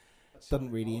bravado-ness.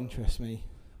 Doesn't really interest me.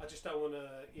 I just don't want to.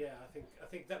 Yeah, I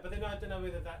think that. But then I don't know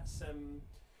whether that's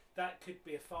that could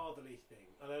be a fatherly thing.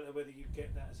 I don't know whether you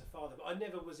get that as a father. But I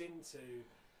never was into.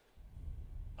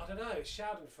 I don't know. It's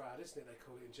Schadenfreude, isn't it? They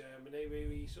call it in Germany, where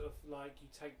you sort of like you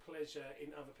take pleasure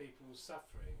in other people's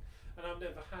suffering, and I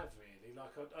never have really.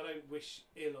 Like I don't wish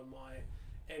ill on my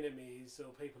enemies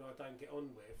or people I don't get on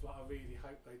with. Like I really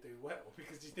hope they do well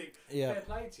because you think fair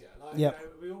play to you. Like you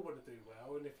know, we all want to do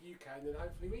well, and if you can, then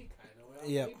hopefully we can, or other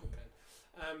people can.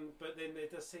 But then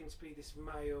there does seem to be this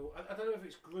male. I don't know if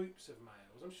it's groups of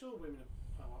males. I'm sure women.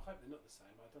 I hope they're not the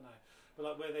same. I don't know. But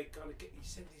like where they kind of you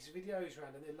send these videos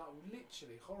around and they're like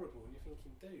literally horrible, and you're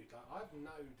thinking, dude, like I have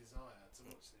no desire to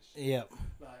watch this shit. Yeah.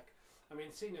 Like, I mean,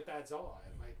 seeing your dad's eye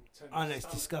made me turn. I know it's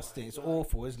disgusting. It's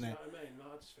awful, isn't it? You know what I mean?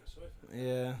 Like, I just feel sorry for them.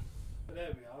 Yeah. But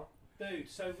there we are, dude.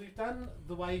 So we've done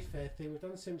the Wayfair thing. We've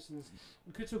done Simpsons.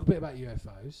 We could talk a bit about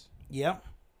UFOs. Yeah.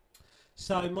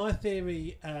 So my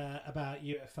theory about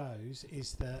UFOs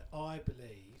is that I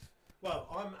believe. Well,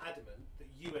 I'm adamant that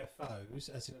UFOs,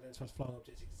 as in identified flying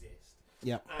objects, exist.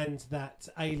 Yep. And that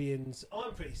aliens,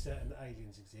 I'm pretty certain that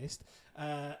aliens exist.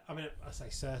 I mean, I say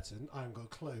certain, I haven't got a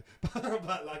clue,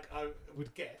 but like I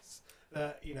would guess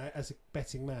that, you know, as a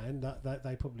betting man, that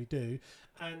they probably do.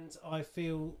 And I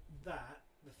feel that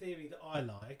the theory that I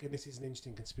like, and this is an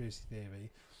interesting conspiracy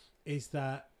theory, is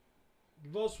that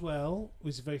Roswell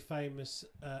was a very famous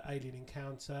alien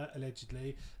encounter,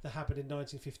 allegedly, that happened in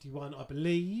 1951, I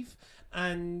believe.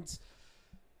 And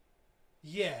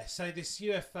yeah, so this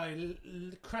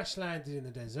UFO crash landed in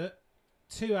the desert.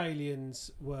 2 aliens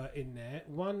were in there.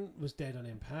 One was dead on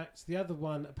impact. The other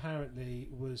one apparently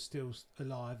was still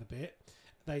alive a bit.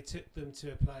 They took them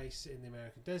to a place in the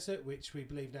American desert, which we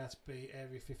believe now to be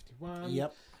Area 51.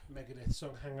 Yep. Megadeth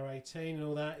song Hangar 18 and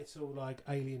all that. It's all like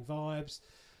alien vibes.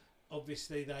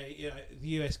 Obviously, the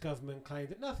US government claimed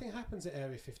that nothing happens at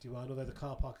Area 51, although the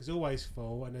car park is always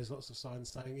full and there's lots of signs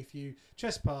saying if you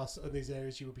trespass on these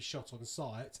areas, you will be shot on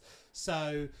sight.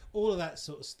 So all of that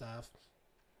sort of stuff.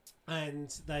 And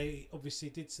they obviously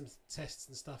did some tests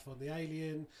and stuff on the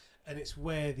alien, and it's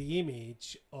where the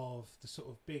image of the sort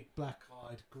of big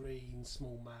black-eyed, green,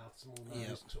 small mouth, small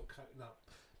nose, sort of coating up,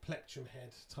 plectrum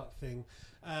head type thing,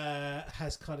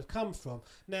 has kind of come from.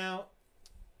 Now,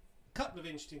 a couple of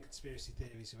interesting conspiracy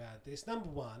theories around this. Number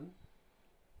one,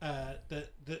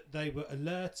 that they were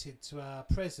alerted to our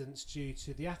presence due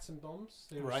to the atom bombs,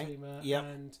 Hiroshima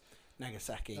and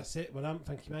Nagasaki. That's it. Well,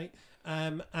 thank you, mate.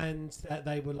 And that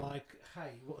they were like,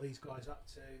 "Hey, what are these guys up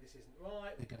to? This isn't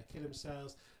right. They're going to kill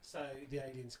themselves." So the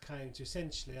aliens came to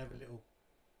essentially have a little,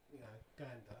 you know,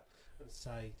 gander and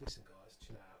say, "Listen, guys,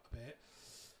 chill out a bit."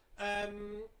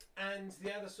 And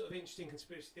the other sort of interesting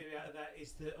conspiracy theory out of that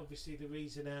is that obviously the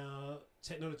reason our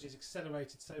technology has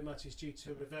accelerated so much is due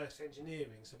to reverse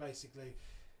engineering. So basically,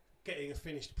 getting a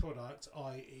finished product,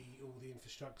 i.e., all the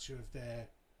infrastructure of their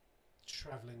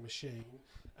travelling machine,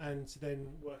 and then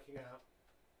working out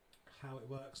how it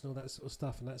works and all that sort of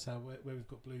stuff. And that's how where we've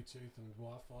got Bluetooth and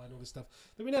Wi-Fi and all this stuff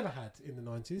that we never had in the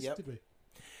 90s, did we?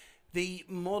 The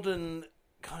modern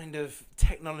kind of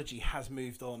technology has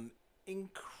moved on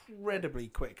incredibly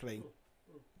quickly.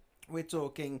 We're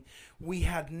talking, we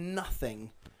had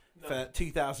nothing for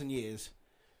 2,000 years,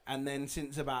 and then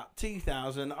since about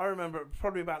 2000, I remember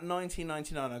probably about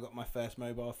 1999, I got my first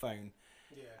mobile phone,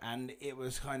 and it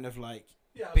was kind of like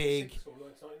big.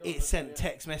 It sent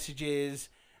text messages,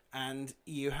 and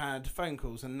you had phone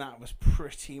calls, and that was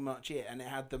pretty much it. And it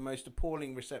had the most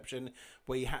appalling reception,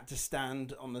 where you had to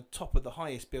stand on the top of the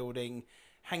highest building,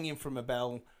 hanging from a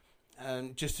bell,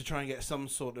 just to try and get some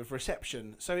sort of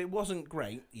reception. So it wasn't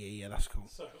great. Yeah, that's cool.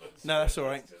 No, that's all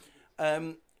right.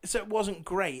 So it wasn't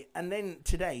great. And then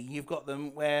today you've got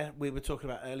them where we were talking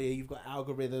about earlier. You've got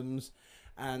algorithms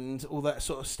and all that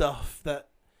sort of stuff that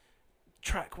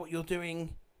track what you're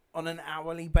doing on an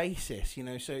hourly basis. You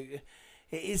know, so it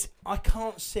is. I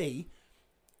can't see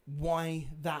why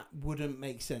that wouldn't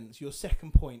make sense. Your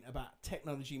second point about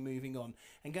technology moving on,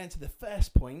 and going to the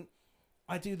first point.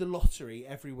 I do the lottery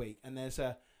every week, and there's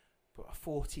a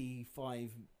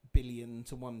 45 billion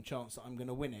to 1 chance that I'm going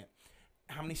to win it.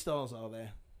 How many stars are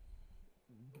there?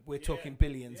 We're talking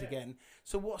billions again.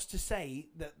 So what's to say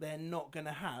that they're not going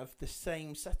to have the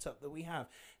same setup that we have?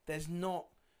 There's not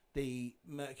the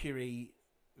Mercury,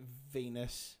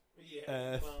 Venus,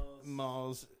 Earth,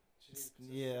 Mars.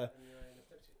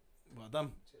 Well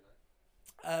done.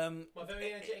 My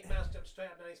very energetic mouse jumped straight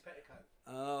up Nanny's petticoat.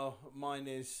 Oh, mine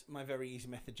is my very easy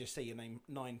method. Just say your name,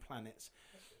 9 planets.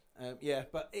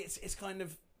 But it's kind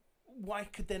of, why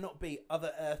could there not be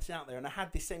other Earths out there? And I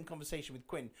had this same conversation with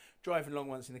Quinn driving along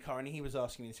once in the car, and he was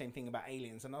asking me the same thing about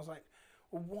aliens, and I was like,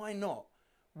 well, why not?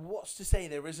 What's to say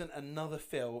there isn't another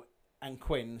Phil and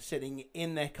Quinn sitting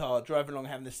in their car driving along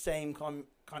having the same kind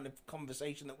of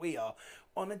conversation that we are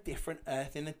on a different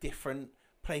Earth in a different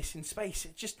place in space?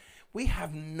 It's just, we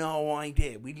have no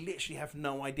idea. We literally have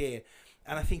no idea.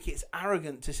 And I think it's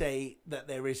arrogant to say that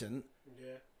there isn't.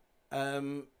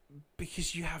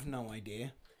 Because you have no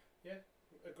idea. Yeah,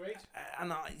 agreed.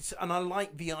 And I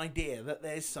like the idea that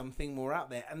there's something more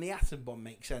out there. And the atom bomb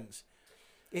makes sense.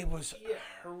 It was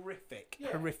horrific.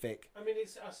 Horrific. I mean,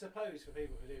 it's, I suppose, for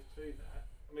people who lived through that,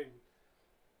 I mean,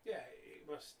 it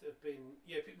must have been,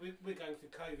 we're going through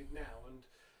COVID now, and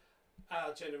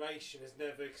our generation has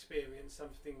never experienced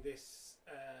something this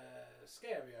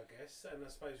scary, I guess, and I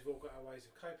suppose we've all got our ways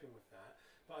of coping with that.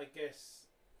 But I guess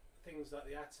things like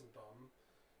the atom bomb,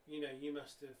 you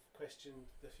must have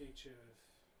questioned the future of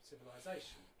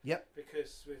civilization. Yep.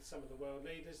 Because with some of the world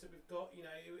leaders that we've got,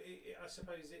 I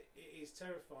suppose it is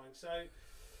terrifying. So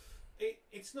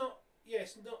it's not.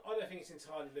 Yes, not. I don't think it's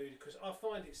entirely ludicrous. I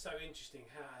find it so interesting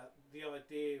how the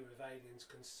idea of aliens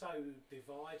can so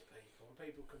divide people, and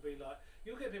people can be like,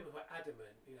 you'll get people who are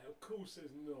adamant, of course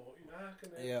there's not, how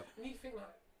can they? Yeah. And you think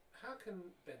like, how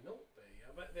can there not be?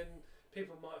 But then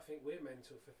people might think we're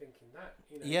mental for thinking that,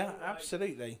 Yeah, like,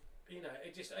 absolutely.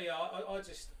 It just, I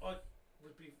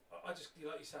would be, I just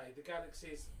like you say, the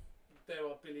galaxies, there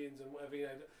are billions and whatever,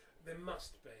 there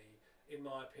must be, in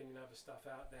my opinion, other stuff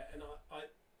out there, and I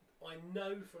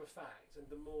know for a fact, and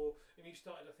the more, and you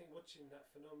started, I think, watching that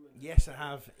Phenomenon. Yes, I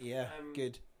have. Yeah,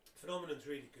 good. Phenomenon's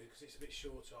really good because it's a bit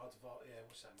shorter. What's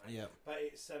that, mate? Yeah. But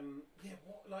it's the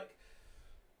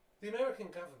American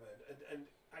government and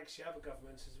actually other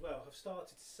governments as well have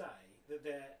started to say that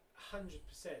they're 100%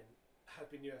 have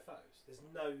been UFOs. There's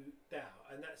no doubt,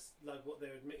 and that's like what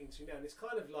they're admitting to now. And it's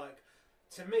kind of like,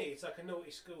 to me, it's like a naughty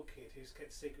school kid who's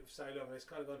kept a secret for so long, and it's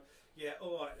kind of gone, yeah,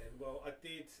 all right then. Well, I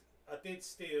did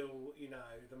steal,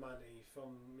 the money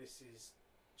from Mrs.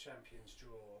 Champion's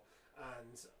drawer,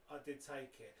 and I did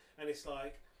take it. And it's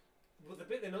like, well, the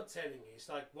bit they're not telling you, it's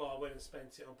like, well, I went and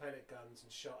spent it on pellet guns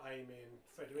and shot Amy and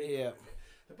Frederica with it.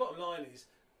 The bottom line is,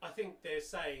 I think they're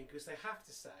saying, because they have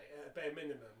to say, at a bare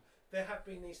minimum, there have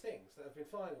been these things that have been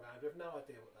flying around. We have no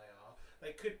idea what they are.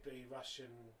 They could be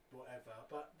Russian, whatever,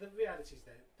 but the reality is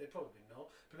they're probably not,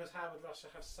 because how would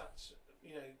Russia have such,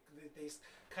 this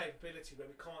capability where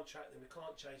we can't track them, we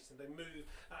can't chase them, they move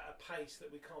at a pace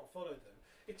that we can't follow them.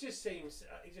 It just seems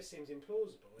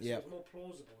implausible. It seems more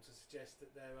plausible to suggest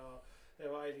that there are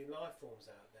alien life forms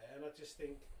out there, and I just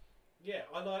think,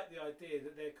 I like the idea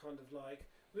that they're kind of like,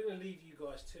 we're going to leave you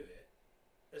guys to it,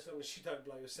 as long as you don't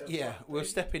blow yourself up. Yeah, we'll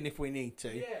step in if we need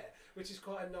to. Yeah, which is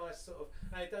quite a nice sort of,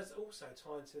 and it does also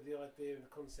tie into the idea and the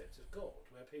concept of God,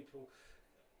 where people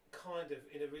kind of,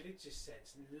 in a religious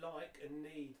sense, like and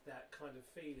need that kind of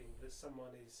feeling that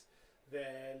someone is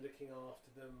there looking after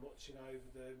them, watching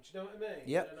over them. Do you know what I mean?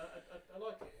 Yep. And I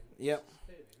like it. Yep.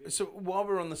 Really. So while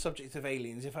we're on the subject of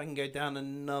aliens, if I can go down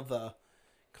another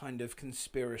kind of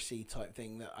conspiracy type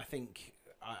thing that I think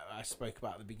I spoke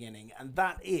about at the beginning, and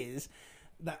that is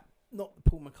that not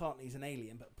Paul McCartney's an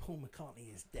alien, but Paul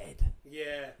McCartney is dead.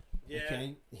 Yeah.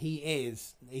 Okay, he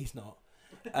is. He's not.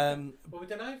 Well, we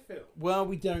don't know, Phil. Well,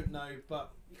 we don't know,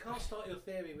 but You can't start your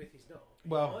theory with he's not. He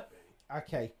Well, might be.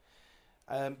 okay.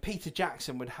 Peter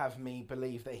Jackson would have me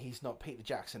believe that he's not. Peter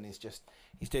Jackson is just,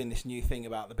 he's doing this new thing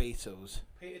about the Beatles.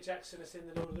 Peter Jackson is in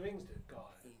the Lord of the Rings guy.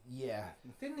 Yeah.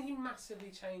 Didn't he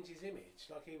massively change his image?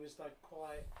 Like he was like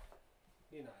quite,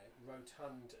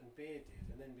 rotund and bearded,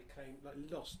 and then became like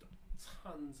lost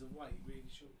tons of weight really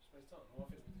short space of time. Oh, I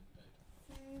think we did.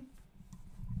 I'm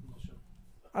not sure.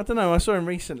 I don't know. I saw him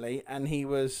recently, and he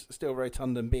was still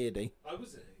rotund and beardy. Oh,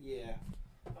 was it? Yeah.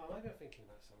 Oh, maybe I'm thinking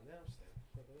about someone else then.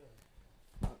 I don't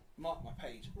know. Mark my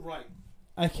page. Right.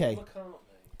 Okay.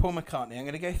 Paul McCartney. I'm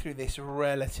going to go through this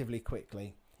relatively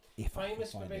quickly.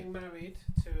 Famous for being married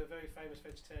to a very famous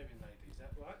vegetarian lady. Is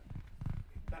that right?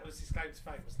 That was his claim to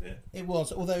fame, wasn't it? It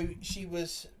was, although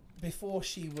before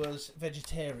she was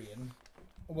vegetarian,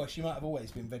 well, she might have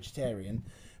always been vegetarian,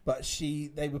 but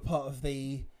they were part of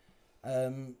the, I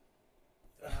don't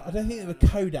think they were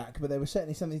Kodak, but they were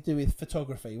certainly something to do with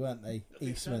photography, weren't they?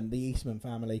 Eastman, the Eastman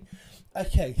family.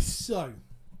 Okay, so,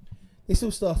 this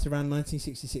all started around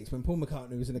 1966 when Paul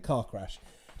McCartney was in a car crash.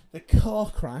 The car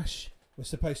crash was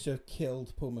supposed to have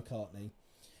killed Paul McCartney.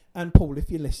 And Paul, if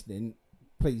you're listening,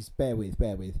 please bear with.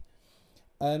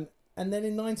 And then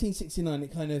in 1969,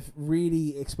 it kind of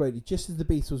really exploded just as the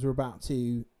Beatles were about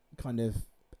to kind of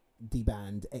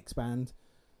disband. That's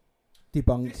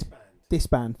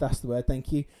the word.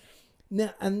 Thank you.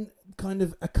 Now, and kind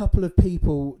of a couple of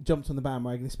people jumped on the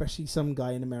bandwagon, especially some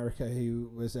guy in America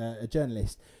who was a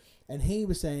journalist, and he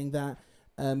was saying that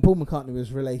Paul McCartney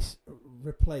was replaced.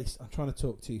 I'm trying to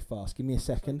talk too fast. Give me a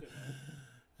second.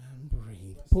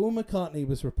 Breathe. Paul McCartney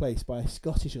was replaced by a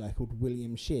Scottish guy called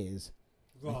William Shears,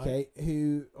 okay,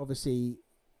 who obviously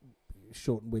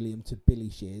shortened William to Billy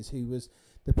Shears, who was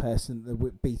the person that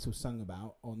the Beatles sung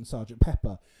about on Sgt.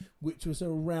 Pepper, which was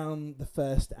around the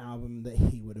first album that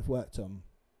he would have worked on.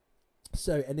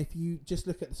 So, and if you just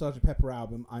look at the Sgt. Pepper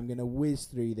album, I'm going to whiz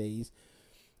through these.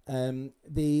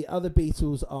 The other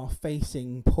Beatles are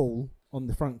facing Paul on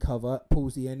the front cover.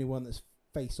 Paul's the only one that's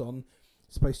face on.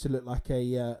 Supposed to look like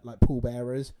like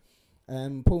pallbearers.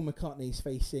 Paul McCartney's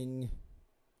facing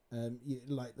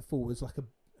like the forwards, like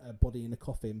a body in a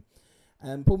coffin.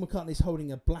 Paul McCartney's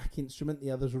holding a black instrument.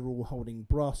 The others are all holding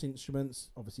brass instruments.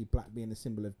 Obviously, black being a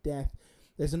symbol of death.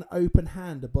 There's an open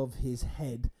hand above his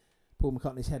head, Paul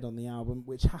McCartney's head on the album,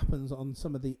 which happens on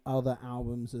some of the other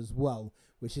albums as well,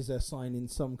 which is a sign in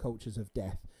some cultures of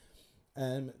death.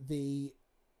 I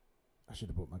should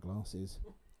have brought my glasses.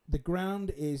 The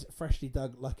ground is freshly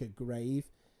dug like a grave.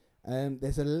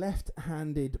 There's a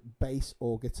left-handed bass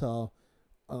or guitar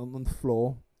on the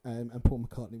floor, and Paul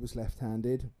McCartney was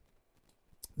left-handed.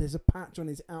 There's a patch on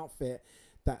his outfit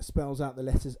that spells out the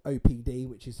letters OPD,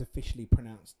 which is officially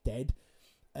pronounced dead.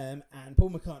 And Paul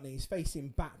McCartney is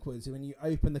facing backwards. When you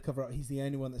open the cover up, he's the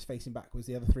only one that's facing backwards.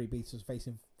 The other three Beatles are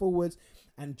facing forwards.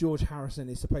 And George Harrison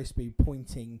is supposed to be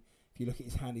pointing, if you look at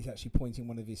his hand, he's actually pointing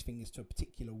one of his fingers to a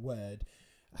particular word.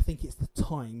 I think it's the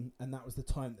time, and that was the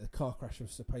time that the car crash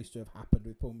was supposed to have happened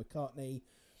with Paul McCartney.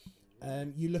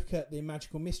 You look at the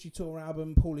Magical Mystery Tour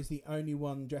album, Paul is the only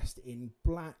one dressed in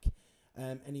black,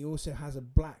 and he also has a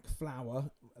black flower.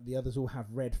 The others all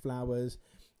have red flowers.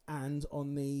 And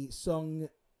on the song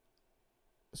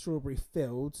Strawberry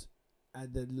Fields,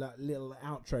 the little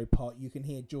outro part, you can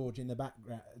hear John in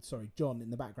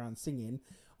the background singing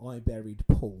I Buried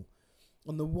Paul.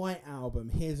 On the White Album,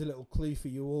 here's a little clue for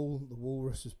you all. The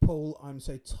walrus was Paul. I'm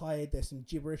so tired. There's some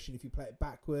gibberish, and if you play it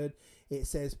backward, it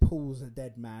says Paul's a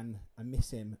dead man. I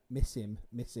miss him, miss him,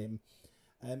 miss him.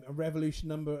 A Revolution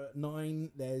number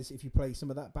 9, there's, if you play some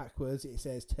of that backwards, it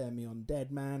says Turn Me On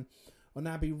Dead Man. On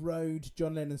Abbey Road,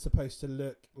 John Lennon's supposed to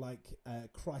look like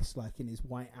Christ-like in his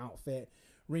white outfit.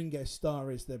 Ringo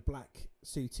Starr is the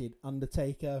black-suited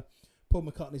Undertaker. Paul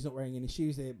McCartney's not wearing any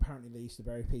shoes. Apparently they used to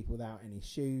bury people without any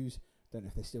shoes. Don't know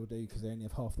if they still do, because they only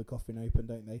have half the coffin open,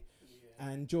 don't they? Yeah.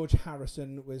 And George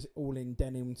Harrison was all in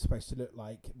denim, supposed to look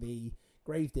like the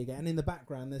Gravedigger. And in the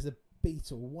background, there's a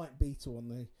Beetle, white Beetle on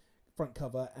the front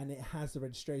cover, and it has the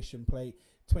registration plate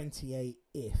 28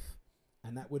 if.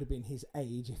 And that would have been his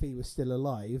age. If he was still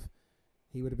alive,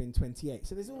 he would have been 28.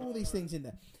 So there's all these things in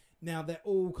there. Now, they're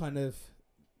all kind of,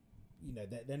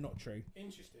 they're not true.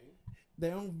 Interesting.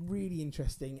 They're all really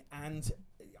interesting, and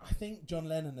I think John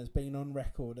Lennon has been on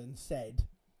record and said,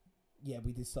 yeah,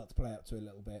 we did start to play up to a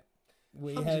little bit.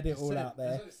 We heard it all out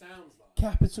there. That's what it sounds like.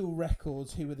 Capitol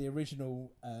Records, who were the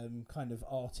original kind of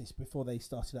artists before they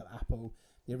started up Apple,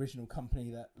 the original company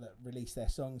that released their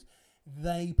songs,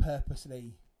 they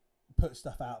purposely put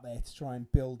stuff out there to try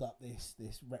and build up this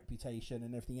reputation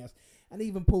and everything else. And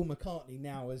even Paul McCartney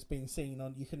now has been seen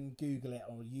on, you can Google it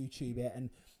or YouTube it, and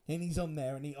he's on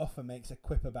there, and he often makes a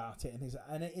quip about it,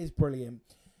 and it is brilliant.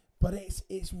 But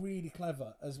it's really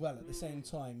clever as well at the same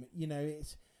time.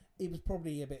 It was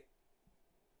probably a bit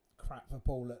crap for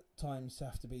Paul at times to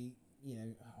have to be,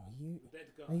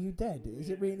 are you dead? Is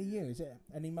it really you? Is it?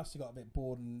 And he must have got a bit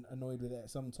bored and annoyed with it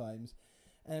sometimes.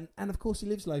 And of course he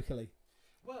lives locally.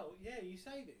 Well, yeah, you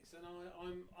say this, and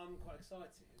I'm quite excited.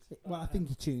 Well, I think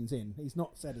he tunes in. He's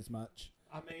not said as much.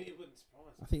 I mean, it wouldn't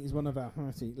surprise me. I think he's one of our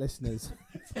hearty listeners.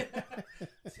 Two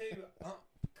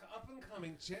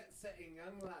up-and-coming, jet-setting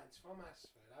young lads from Ashford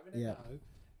having a go.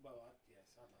 Well, yes,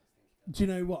 I'd like to think. Do you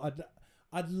know what?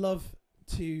 I'd love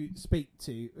to speak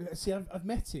to. See, I've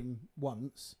met him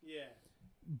once. Yeah.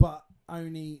 But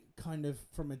only kind of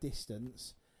from a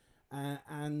distance,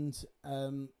 and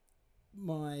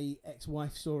my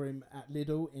ex-wife saw him at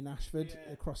Lidl in Ashford,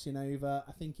 crossing over.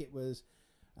 I think it was,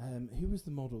 who was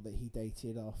the model that he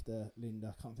dated after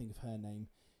Linda? I can't think of her name.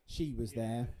 She was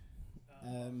there.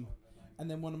 And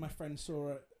then one of my friends saw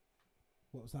her.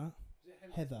 What was that? Was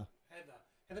it Heather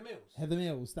Mills. Heather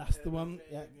Mills. That's the one.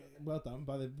 Yeah, well done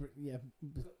by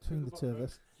between the two of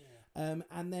us. Yeah.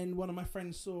 And then one of my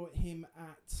friends saw him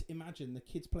at Imagine, the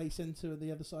kids' play centre at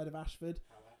the other side of Ashford.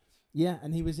 Yeah,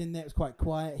 and he was in there. It was quite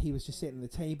quiet. He was just sitting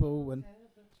at the table and.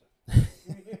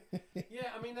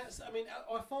 Yeah,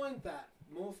 I find that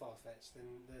more far-fetched than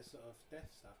the sort of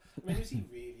death stuff. I mean, was he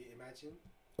really at Imagine?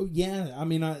 Oh yeah, I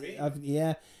mean, really? I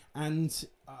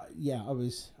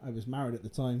was married at the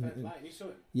time. Fair play. You saw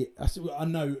him? Yeah, I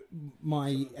know.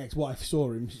 My ex-wife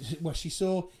saw him. Well, she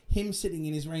saw him sitting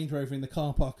in his Range Rover in the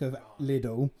car park of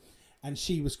Lidl, and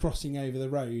she was crossing over the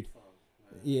road. Oh,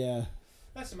 yeah.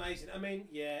 That's amazing. Like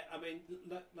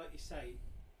you say,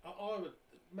 I would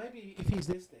maybe if he's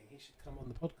listening, he should come on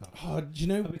the podcast. Oh, do you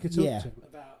know? We could talk to him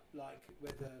about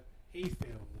whether he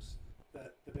feels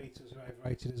that the Beatles are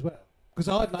overrated as well. Because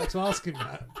I'd like to ask him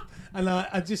that, and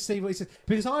I just see what he says.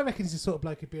 Because I reckon he's the sort of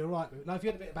bloke who'd be alright with it. Like if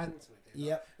you had a bit of banter with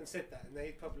him, and said that, and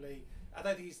he'd probably. I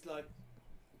don't think he's like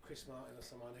Chris Martin or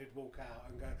someone who'd walk out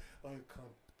and go, "I can't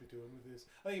be doing with this."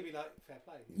 I think he'd be like, "Fair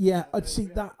play." Yeah, I'd see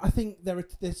that. I think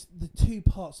there's the two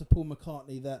parts of Paul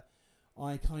McCartney that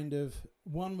I kind of.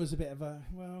 One was a bit of a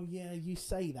you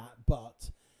say that,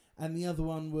 but, and the other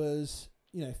one was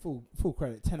full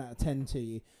credit, 10 out of 10 to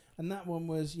you. And that one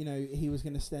was, he was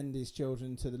going to send his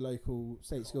children to the local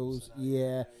state schools.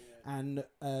 Yeah. And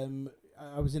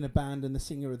I was in a band, and the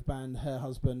singer of the band, her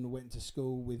husband went to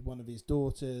school with one of his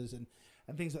daughters and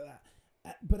things like that.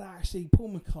 But actually,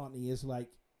 Paul McCartney is like,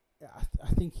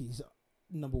 I think he's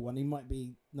number one. He might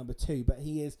be number two, but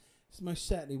he is most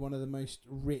certainly one of the most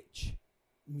rich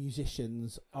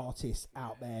musicians, artists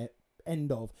out there.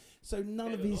 End of. So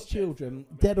none of his children,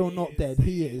 dead or not dead,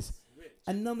 he is.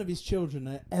 And none of his children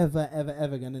are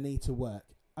ever going to need to work.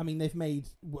 I mean, they've made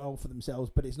well for themselves,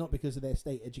 but it's not because of their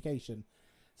state education.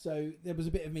 So there was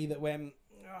a bit of me that went,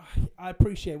 I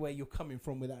appreciate where you're coming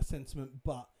from with that sentiment,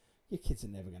 but your kids are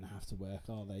never going to have to work,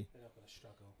 are they? They're not going to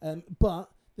struggle.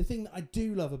 But the thing that I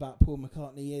do love about Paul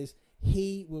McCartney is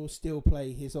he will still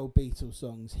play his old Beatles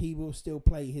songs. He will still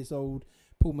play his old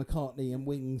Paul McCartney and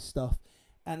Wings stuff.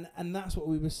 And that's what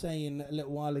we were saying a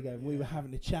little while ago. We were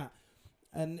having a chat.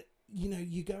 And, you know,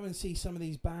 you go and see some of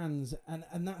these bands,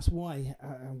 and that's why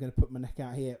I'm going to put my neck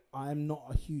out here. I'm not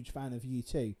a huge fan of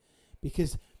U2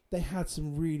 because they had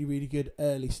some really, really good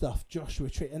early stuff, Joshua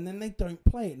Tree, and then they don't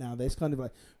play it now. There's kind of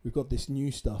like, we've got this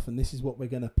new stuff, and this is what we're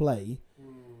going to play.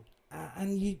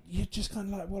 And you're just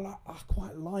kind of like, well, I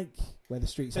quite like Where the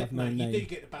Streets Have No Name. You do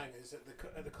get the bangers at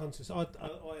the concerts. I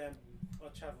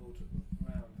travelled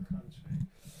around the country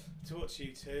to watch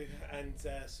U2 and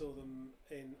saw them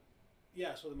in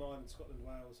Ireland, Scotland,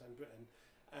 Wales, and Britain.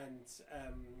 And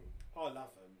I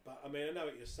love them, but I mean, I know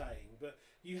what you're saying, but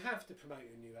you have to promote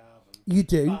your new album. You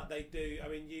do, but they do. I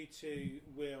mean, U2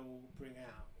 will bring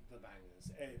out the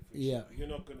bangers every show. You're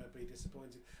not going to be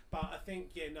disappointed. But I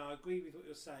think, I agree with what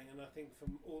you're saying, and I think by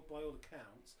all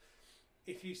accounts,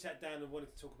 if you sat down and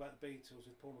wanted to talk about the Beatles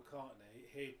with Paul McCartney,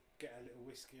 he'd get a little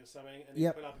whiskey or something, and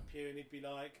he'd put up a pew and he'd be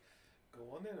like, "Go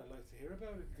on then, I'd like to hear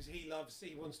about it," because he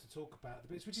wants to talk about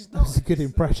the Beatles, which is nice. That's a good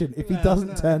impression. If he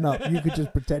doesn't turn up, you could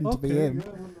just pretend to be him. I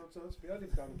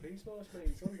live down the Peace Marsh,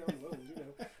 mate. It's on down the road, you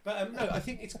know. But no, I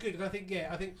think it's good, and I think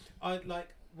I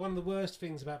like one of the worst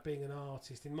things about being an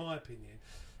artist, in my opinion.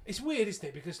 It's weird, isn't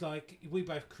it? Because like we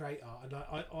both create art, and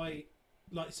I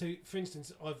like so. For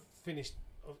instance, I've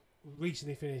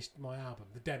recently finished my album,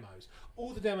 the demos.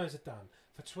 All the demos are done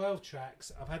for 12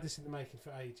 tracks. I've had this in the making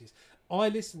for ages. I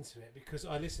listen to it because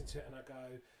I listen to it and I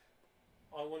go,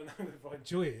 I want to know if I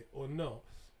enjoy it or not.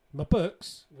 My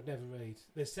books would never read.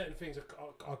 There's certain things I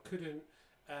couldn't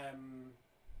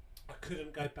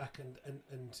go back and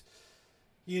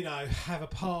have a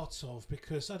part of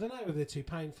because I don't know whether they're too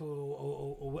painful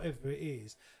or whatever it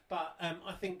is. But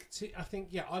I think I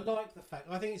like the fact.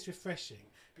 I think it's refreshing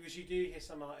because you do hear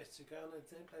some artists who go, "Oh, no,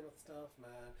 don't play my stuff,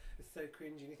 man. It's so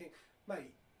cringy." And you think,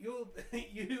 mate, you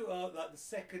are like the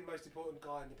second most important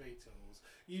guy in the Beatles.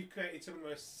 You've created some of the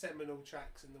most seminal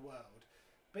tracks in the world.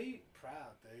 Be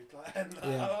proud, dude.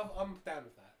 I'm down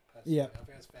with that. Personally. Yeah, I think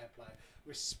that's fair play.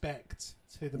 Respect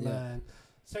to the man.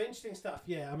 So interesting stuff.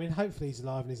 Yeah, I mean, hopefully he's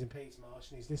alive and he's in Peace Marsh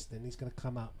and he's listening. He's going to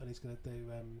come up and he's going to do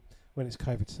when it's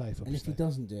COVID safe. Obviously. And if he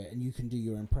doesn't do it, and you can do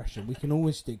your impression, we can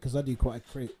always do because I do quite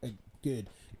a good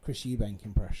Chris Eubank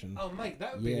impression. Oh, mate,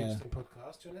 that would be an interesting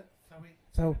podcast, wouldn't it?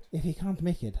 So if he can't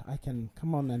make it, I can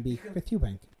come on and be Chris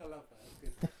Eubank. I love that.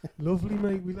 That's good. Lovely,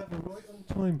 mate. We'll have a right on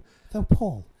time. So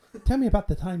Paul, tell me about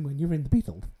the time when you were in the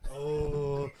Beatles.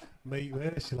 Oh, mate,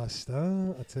 where shall I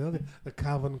start? I tell you, the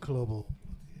Cavern Club.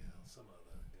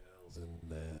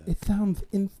 It sounds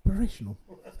inspirational.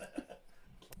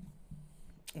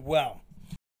 Well.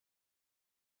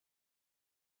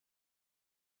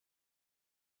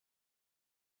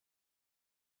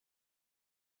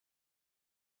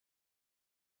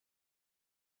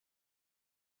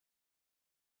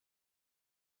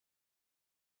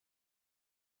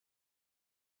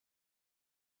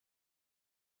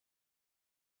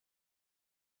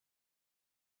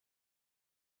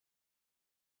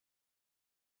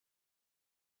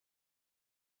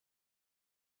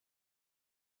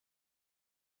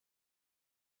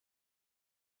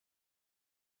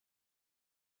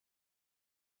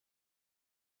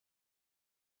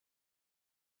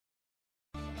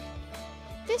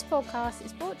 This podcast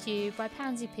is brought to you by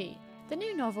Pansy Pete, the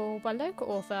new novel by local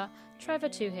author Trevor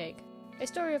Tuhig. A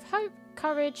story of hope,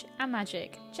 courage and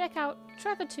magic. Check out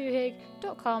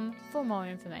trevortuhig.com for more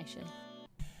information.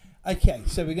 Okay,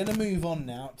 so we're going to move on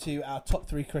now to our top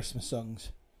 3 Christmas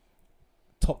songs.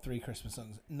 Top 3 Christmas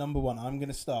songs. Number 1, I'm going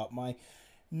to start. My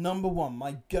number 1,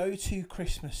 my go-to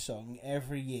Christmas song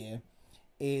every year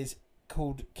is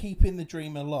called Keeping the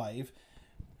Dream Alive.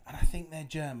 And I think they're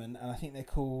German, and I think they're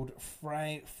called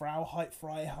Frau. So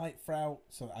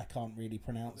I can't really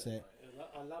pronounce it.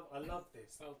 I love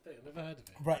this whole thing. I've never heard of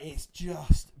it. Right, it's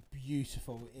just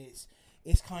beautiful. It's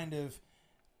kind of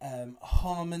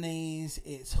harmonies.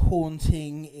 It's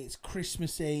haunting. It's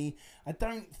Christmassy. I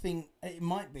don't think it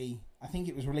might be. I think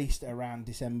it was released around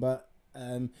December.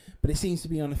 but it seems to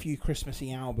be on a few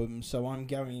Christmassy albums, so I'm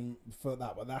going for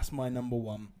that one. That's my number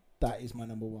one. That is my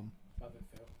number one. Love it,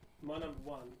 Phil. My number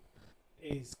one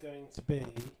is going to be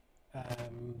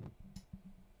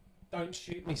Don't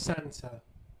Shoot Me Santa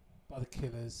by The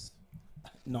Killers.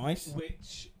 Nice.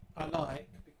 Which I like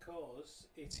because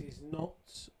it is not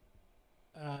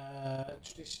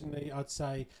traditionally, I'd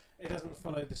say, it doesn't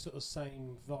follow the sort of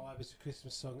same vibe as a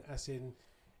Christmas song, as in,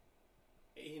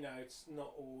 you know, it's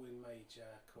not all in major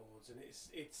chords, and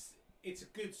it's a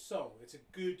good song. It's a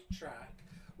good track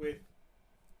with,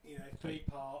 you know, 3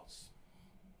 parts,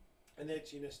 an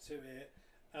edginess to it,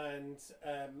 and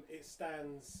it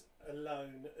stands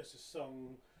alone as a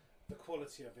song, the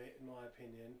quality of it, in my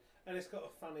opinion. And it's got a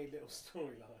funny little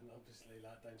storyline, obviously,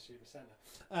 like Don't Shoot Me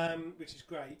Santa, which is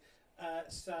great.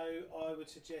 So I would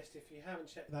suggest, if you haven't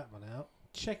checked that one out,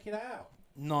 check it out.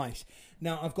 Nice.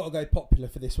 Now, I've got to go popular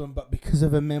for this one, but because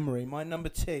of a memory, my number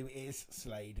 2 is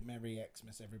Slade. Merry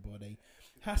Xmas, everybody.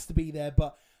 Has to be there,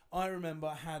 but I remember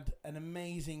I had an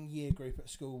amazing year group at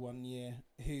school one year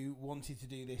who wanted to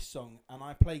do this song, and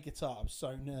I played guitar. I was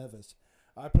so nervous.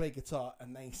 I played guitar,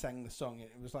 and they sang the song.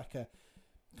 It was like a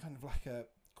kind of like a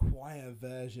choir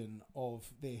version of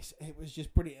this. It was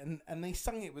just brilliant, and they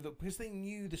sung it with, because they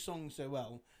knew the song so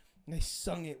well, they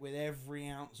sung it with every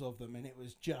ounce of them, and it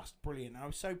was just brilliant. I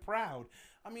was so proud.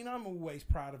 I mean, I'm always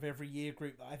proud of every year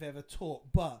group that I've ever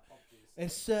taught, but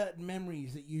there's certain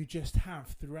memories that you just have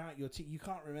throughout your team. You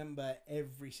can't remember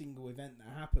every single event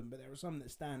that happened, but there are some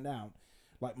that stand out,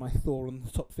 like my Thor on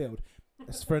the top field.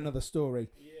 That's for another story.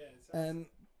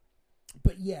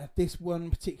 But yeah, this one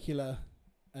particular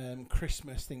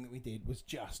Christmas thing that we did was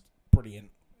just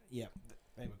brilliant. Yeah,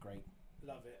 they were great.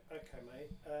 Love it. Okay,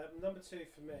 mate. Number 2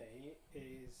 for me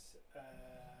is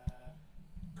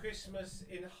Christmas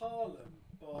in Harlem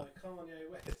by Kanye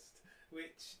West,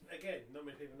 which, again, not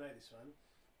many people know this one.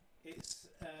 It's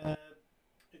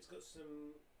got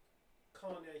some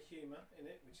Kanye humour in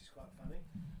it, which is quite funny.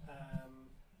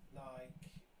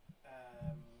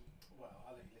 Well,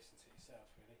 I'll let you listen to it yourself,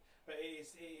 really. But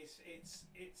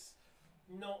it's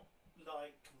not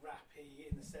like rappy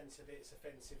in the sense of it's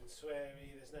offensive and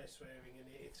sweary. There's no swearing in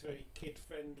it. It's very kid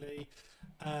friendly.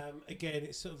 Again,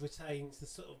 it sort of retains the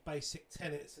sort of basic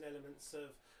tenets and elements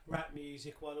of rap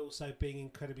music while also being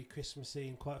incredibly Christmassy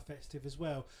and quite festive as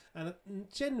well. And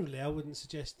generally, I wouldn't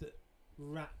suggest that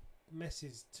rap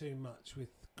messes too much with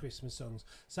Christmas songs.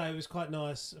 So it was quite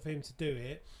nice of him to do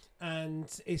it, and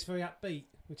it's very upbeat,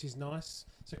 which is nice.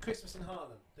 So Christmas in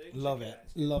Harlem. Dude, love it.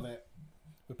 Love it.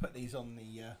 We'll put these on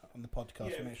the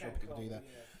podcast to make sure people do that.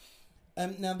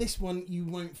 Yeah. Now, this one you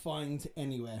won't find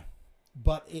anywhere,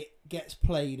 but it gets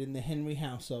played in the Henry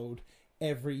household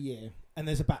every year, and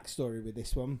there's a backstory with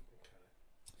this one. Okay.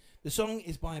 The song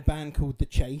is by a band called The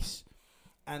Chase,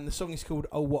 and the song is called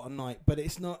Oh What a Night, but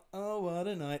it's not Oh What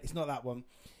a Night. It's not that one.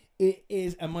 It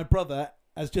is, and my brother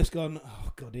has just gone,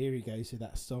 oh God, here he goes with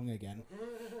that song again.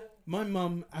 My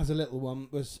mum, as a little one,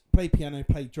 played piano,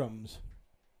 played drums.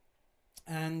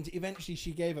 And eventually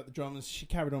she gave up the drums. She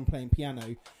carried on playing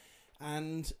piano,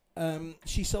 and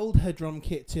she sold her drum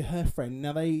kit to her friend.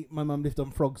 Now my mum lived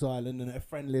on Frogs Island, and her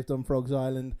friend lived on Frogs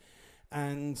Island,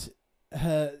 and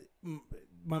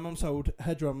my mum sold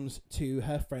her drums to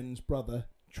her friend's brother,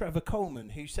 Trevor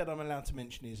Coleman, who said I'm allowed to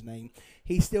mention his name.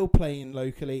 He's still playing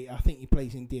locally. I think he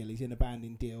plays in Deal. He's in a band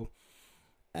in Deal,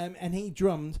 and he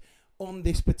drummed on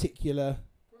this particular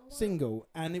single,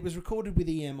 and it was recorded with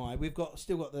EMI. We've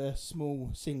still got the small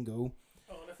single.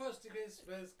 Oh, the first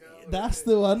Christmas go. That's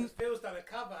the one. Phil's done a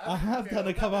cover. I have done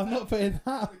a cover. I'm not putting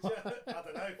that. I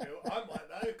don't know, Phil. I might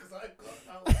know because I've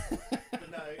got.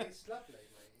 But no, it's lovely,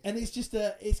 mate. And it's just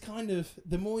it's kind of,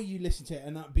 the more you listen to it,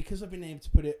 and because I've been able to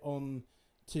put it on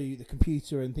to the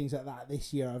computer and things like that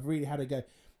this year, I've really had a go,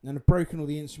 and I've broken all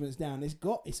the instruments down.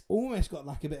 It's almost got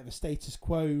like a bit of a Status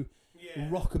Quo,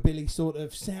 rockabilly sort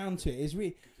of sound to it. It's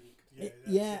really.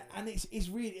 And it's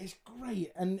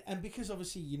great, and because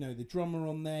obviously the drummer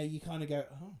on there, you kind of go,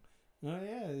 oh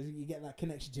yeah, you get that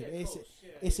connection to it.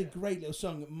 It's a great little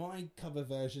song. My cover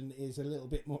version is a little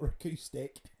bit more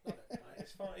acoustic.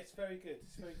 It's fine. It's very good.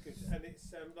 It's very good, and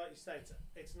it's like you say,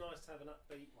 it's nice to have an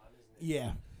upbeat one, isn't it?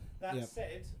 Yeah. That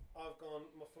said, I've gone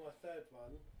for my third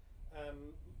one,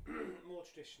 more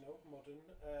traditional, modern,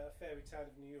 Fairy Tale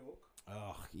of New York.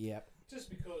 Oh yeah. Just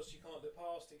because you can't look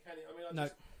past it, can you? I mean,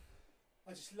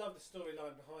 I just love the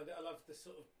storyline behind it. I love the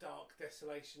sort of dark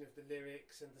desolation of the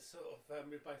lyrics, and the sort of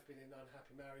we've both been in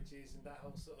unhappy marriages, and that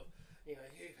whole sort of you've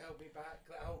held me back,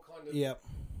 that whole kind of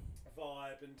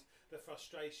vibe, and the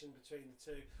frustration between the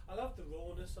two. I love the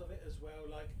rawness of it as well,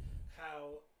 like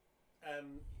how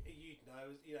you'd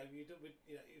know,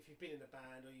 if you've been in a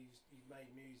band or you've made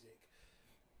music,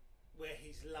 where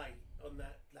he's late on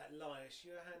that line,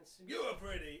 "You're handsome, you're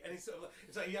pretty," and it's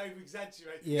like he over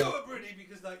exaggerates. Yeah. You're pretty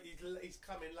because like he's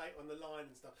coming late on the line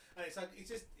and stuff, and it's like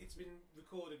it's been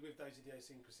recorded with those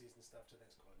idiosyncrasies and stuff, so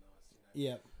that's quite nice,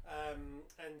 Yeah.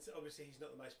 And obviously he's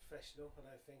not the most professional, I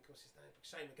don't think. What's his name?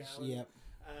 Shane McGowan. Yeah.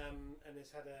 And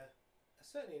has had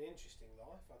certainly an interesting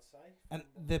life, I'd say. And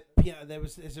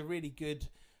there's a really good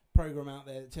program out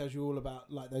there that tells you all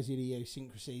about like those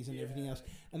idiosyncrasies and everything else.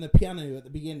 And the piano at the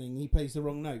beginning, he plays the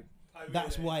wrong note. Oh, really?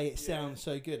 That's why it sounds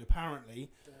so good.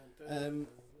 Apparently,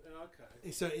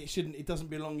 okay. so it doesn't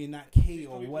belong in that key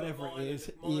or Probably whatever put a it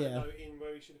is. minor Yeah. note in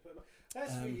where he should have put.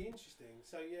 That's really interesting.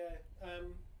 So yeah.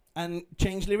 And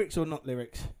change lyrics or not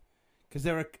lyrics? Because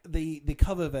there are the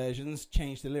cover versions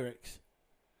change the lyrics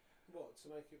What to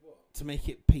make it what? to make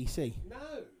it PC.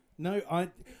 No. No, I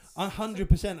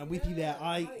 100%. I'm with you there. Mate,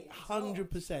 I it's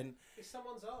 100%. It's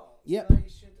someone's art. Yep. So you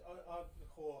should.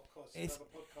 Of course, It's-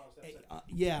 another podcast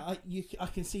episode. I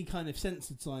can see kind of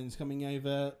censored signs coming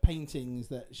over paintings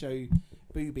that show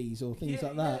boobies or things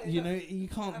like that. You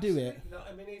can't do it. Absolutely not.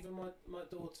 I mean, even my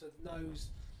daughter knows.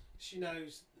 She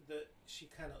knows that she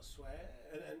cannot swear,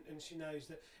 and she knows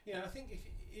that. I think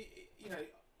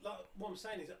like what I'm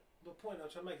saying is that the point I'm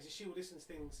trying to make is that she will listen to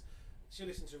things. She'll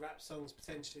listen to rap songs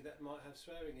potentially that might have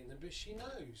swearing in them, but she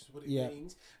knows what it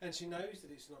means, and she knows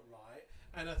that it's not right.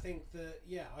 And I think that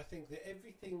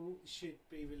everything should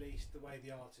be released the way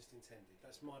the artist intended.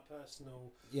 That's my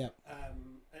personal. Yeah.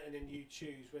 And then you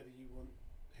choose whether you want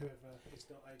whoever is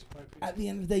not age appropriate. At the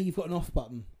end of the day, you've got an off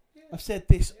button. Yeah. I've said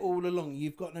this all along.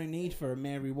 You've got no need for a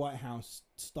Mary Whitehouse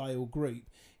style group.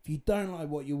 If you don't like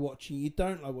what you're watching, you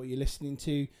don't like what you're listening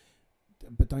to,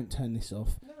 but don't turn this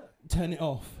off. No. Turn it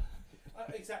off.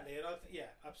 Exactly, and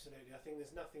absolutely. I think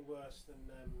there's nothing worse than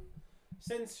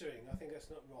censoring. I think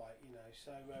that's not right,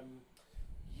 So,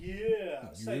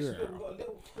 So we've got a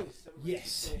little quiz.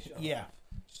 Yes. Yeah.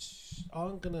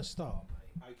 I'm gonna start,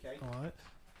 mate. Okay. All right.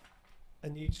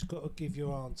 And you just got to give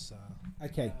your answer.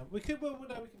 Okay. We can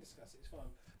discuss it. It's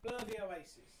fine. Blur the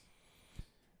Oasis.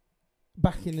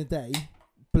 Back in the day,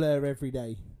 Blur every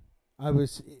day. I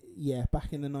was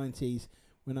back in the 90s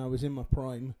when I was in my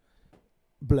prime.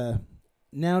 Blur.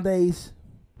 Nowadays,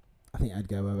 I think I'd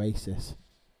go Oasis.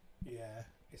 Yeah,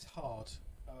 it's hard.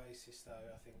 Oasis, though,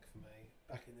 I think for me,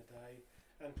 back in the day,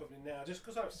 and probably now, just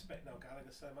because I respect Noel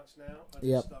Gallagher so much now. I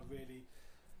think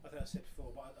I said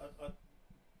before, but I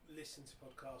listen to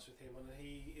podcasts with him, and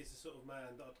he is the sort of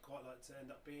man that I'd quite like to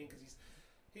end up being, because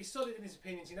he's solid in his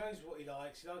opinions. He knows what he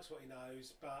likes what he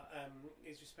knows, but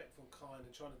he's respectful and kind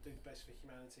and trying to do the best for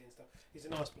humanity and stuff. He's a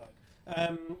nice bloke.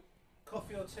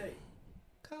 Coffee or tea?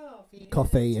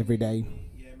 Coffee every day.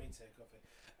 Yeah, me too. Coffee.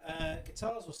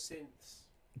 Guitars or synths?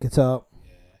 Guitar.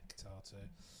 Yeah, guitar too.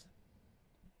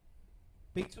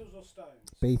 Beatles or Stones?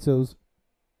 Beatles.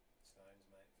 Stones,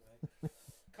 mate.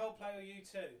 Coldplay or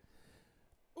U2?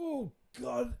 Oh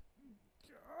God.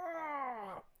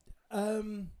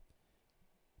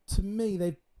 To me,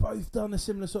 they've both done a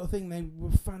similar sort of thing. They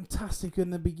were fantastic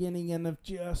in the beginning and have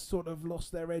just sort of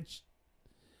lost their edge.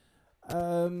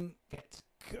 God. Get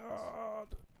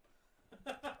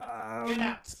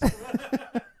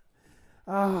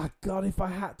out. God, if I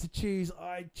had to choose,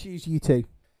 I'd choose you two.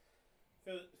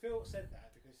 Phil said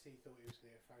that because he thought he was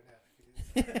going to get thrown out if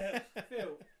he didn't.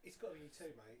 Phil, it's got to be you two,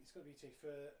 mate. It's got to be you two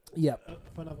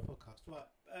for another podcast. Right,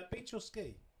 beach or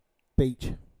ski?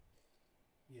 Beach.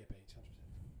 Yeah, beach,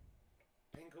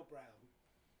 100%. Pink or brown?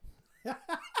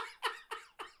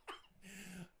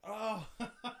 Oh.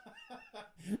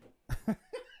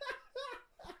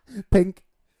 Pink.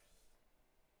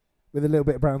 With a little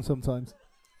bit of brown sometimes.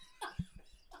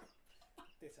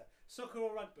 Soccer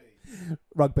or rugby?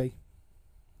 Rugby.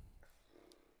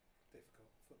 Difficult.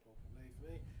 Football, probably for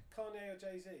me. Kanye or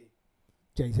Jay-Z?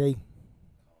 Jay-Z.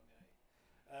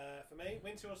 Kanye. For me,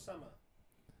 winter or summer?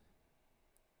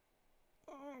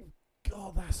 Oh,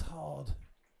 God, that's hard.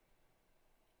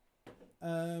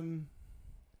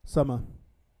 Summer.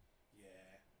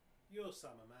 Yeah. You're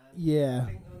summer, man. Yeah. I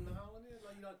think on the whole, you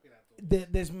like being outdoors.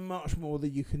 There's much more that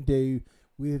you can do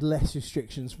with less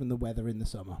restrictions from the weather in the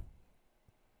summer.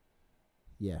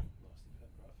 Yeah. Nasty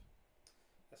paragraph.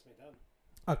 That's me done.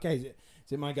 Okay,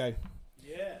 is it my go?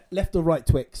 Yeah. Left or right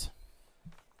Twix?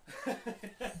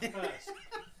 First.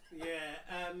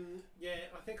 Yeah,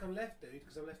 I think I'm left, dude,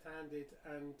 because I'm left-handed,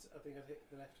 and I think I'd hit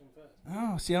the left one first.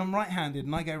 Oh, see, I'm right-handed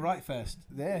and I go right first.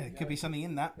 There you could go. be something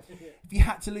in that. Yeah. If you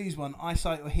had to lose one,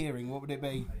 eyesight or hearing, what would it be?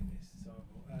 I hate this. It's horrible.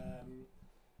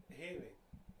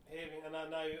 Hearing, and I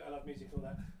know I love music and all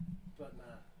that, but nah,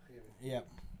 hearing. Yeah.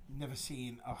 never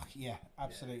seen. Oh yeah,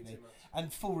 absolutely. Yeah, too much.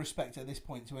 And full respect at this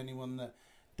point to anyone that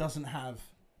doesn't have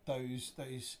those.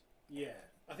 Yeah,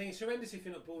 I think it's horrendous if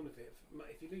you're not born with it.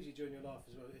 If you lose it during your life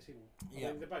as well, it's even.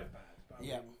 I mean, they're both bad, but I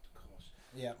mean, gosh,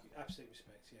 Yeah. absolute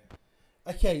respect. Yeah.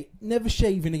 Okay, never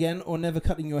shaving again or never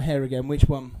cutting your hair again. Which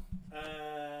one?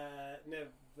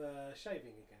 Never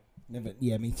shaving again. Never.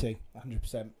 Yeah, me too.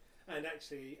 100%. And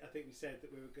actually, I think we said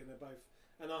that we were going to both.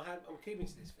 And I'm keeping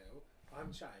to this, Phil. I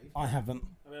haven't shaved. I haven't.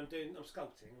 I mean, I'm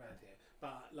sculpting around here,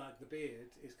 but like the beard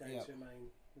is going Yep. to remain.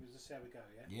 We'll just see how we go.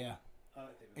 Yeah. Yeah. I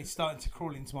don't think It's starting to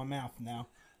crawl into my mouth now.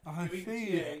 I feel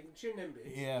Yeah, it. you can tune them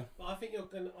bits. Yeah. But I think you're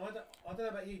gonna. I don't know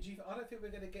about you. I don't think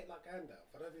we're gonna get like Gandalf.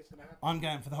 I don't think it's gonna happen. I'm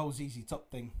going for the whole ZZ Top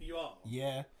thing. You are.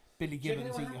 Yeah. Billy Do you think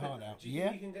Gibbons, it eat will your happen? heart out. Do you Yeah.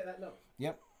 think you can get that long?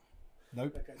 Yep.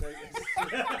 Nope. Okay.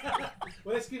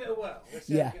 Well, let's give it a whirl. Let's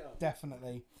see how Yeah, we get on.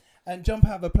 definitely. And jump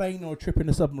out of a plane or a trip in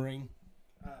a submarine.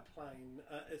 Plane.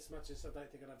 As much as I don't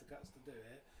think I'd have the guts to do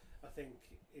it, I think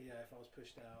if I was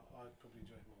pushed out, I'd probably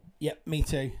enjoy it more. Yep, me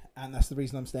too. And that's the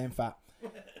reason I'm staying fat.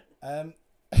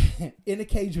 In a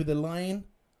cage with a lion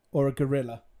or a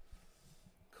gorilla?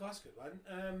 That's a good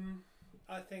one.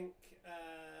 I think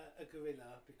a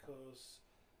gorilla because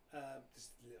there's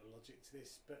a little logic to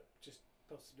this, but just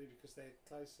possibly because they're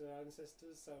close to our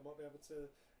ancestors, so I might be able to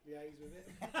liaise with it.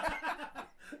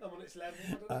 I'm on its level.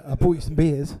 I don't know. I bought you some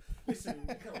beers. Listen,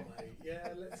 come on, mate.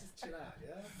 Yeah, let's just chill out.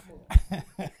 Yeah,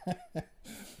 come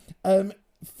on.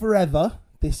 Forever.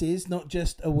 This is not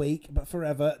just a week, but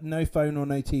forever. No phone or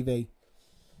no TV.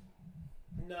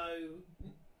 No.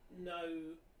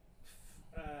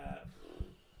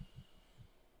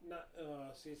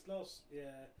 See, it's last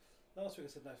week I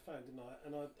said no phone, didn't I?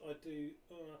 And I do.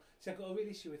 See, I've got a real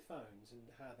issue with phones and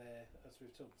how they're, as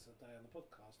we've talked today on the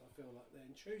podcast. I feel like they're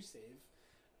intrusive,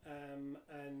 and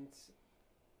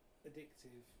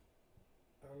addictive.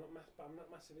 And I'm not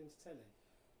massive into telly,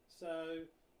 so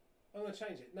I'm gonna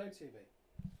change it. No TV.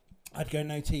 I'd go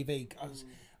no TV.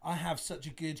 I have such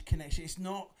a good connection. It's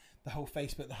not the whole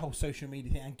Facebook, the whole social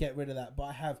media thing, and get rid of that. But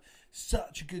I have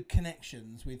such good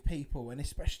connections with people, and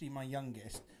especially my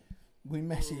youngest. We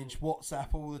message WhatsApp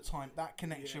all the time. That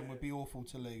connection would be awful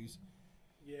to lose.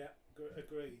 Yeah,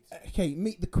 agreed. Okay,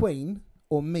 meet the Queen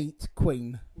or meet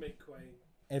Queen Meet Queen.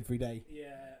 every day.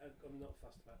 Yeah, I'm not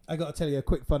fussed about it. I got to tell you a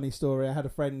quick funny story. I had a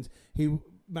friend who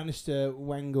managed to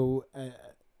wangle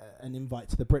an invite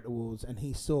to the Brit Awards, and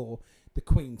he saw the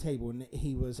Queen table, and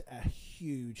he was a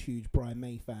huge Brian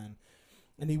May fan.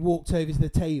 And he walked over to the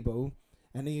table,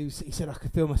 and he said, I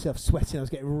could feel myself sweating. I was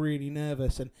getting really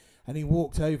nervous, and he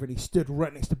walked over and he stood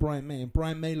right next to Brian May, and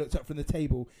Brian May looked up from the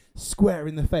table, square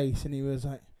in the face, and he was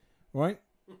like, right?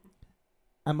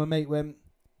 And my mate went,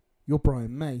 you're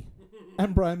Brian May.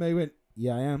 And Brian May went,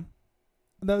 yeah, I am.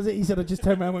 And that was it. He said, I just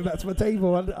turned around and went back to my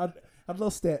table. I'd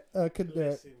lost it. I couldn't do it.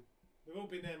 Listen, we've all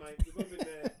been there, mate. We've all been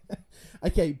there.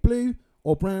 Okay, blue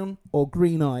or brown or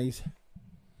green eyes?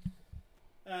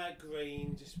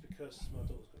 Green, just because my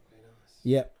daughter's got green eyes.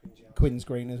 Yep, Cringy eyes. Quinn's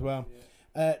green as well.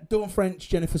 Yeah. Dawn French,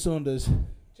 Jennifer Saunders.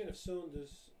 Jennifer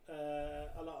Saunders,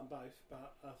 I like them both,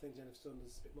 but I think Jennifer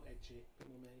Saunders is a bit more edgy, a bit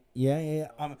more me. Yeah.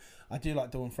 I do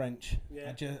like Dawn French.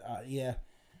 Yeah. Yeah.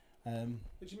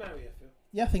 Would you marry her, Phil?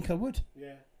 Yeah, I think I would.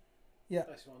 Yeah. Yeah.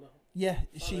 That's why not. Yeah,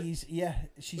 Funny. she's.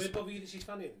 Would it bother you that she's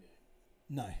funnier than you?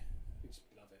 No. You just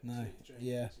love it. No. Just enjoy it.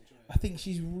 Yeah. Just enjoy it. I think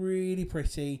she's really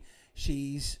pretty.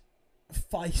 She's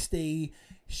feisty.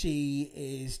 She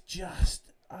is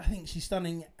just. I think she's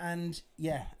stunning and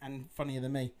funnier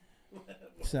than me.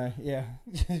 So yeah,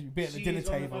 be at the dinner She's one of the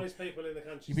table. funniest people in the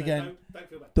country. You'd be so going, don't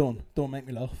feel bad. Dawn, make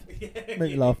me laugh. Yeah, Make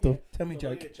me laugh, Dawn. yeah. Tell me a Well,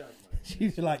 joke. only a joke, mate.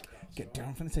 She'd be like, get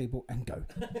down from the table and go.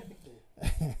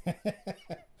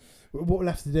 What we'll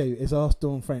have to do is ask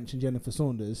Dawn French and Jennifer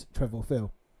Saunders, Trevor or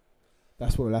Phil.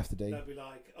 That's what we'll have to do. They'll be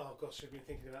like, oh gosh, we've been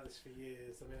thinking about this for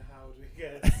years. I mean, how would we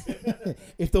get?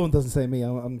 If Dawn doesn't say me,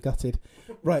 I'm gutted.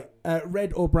 Right,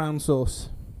 red or brown sauce?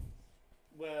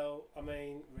 Well, I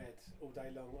mean, red all day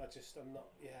long. I'm not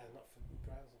for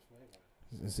browns or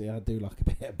for me. See, I do like a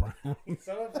bit of brown.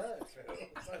 So I've heard, Phil.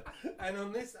 And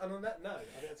on that note,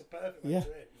 I think that's a perfect way Yeah. to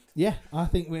end. Yeah, I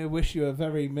think we wish you a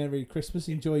very Merry Christmas.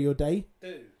 Enjoy your day.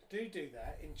 Do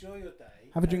that. Enjoy your day.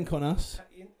 Have a drink on us.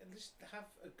 Just have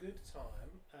a good time.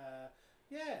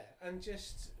 And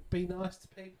just be nice to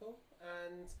people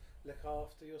and look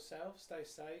after yourself. Stay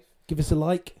safe. Give us a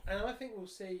like. And I think we'll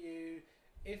see you,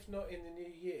 if not in the new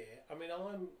year. I mean,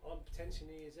 I'm potentially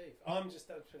New Year's Eve. I'm just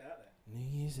going to put it out there.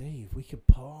 New Year's Eve, we could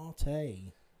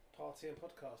party. Party and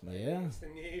podcast, mate. Yeah.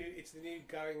 It's the new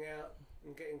going out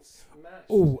and getting smashed.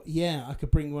 Oh, yeah, I could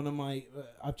bring one of my...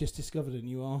 I've just discovered a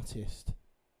new artist.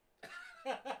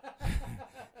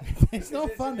 It's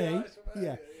not funny.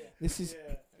 Yeah. This is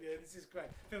this is great.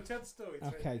 Phil, tell the story.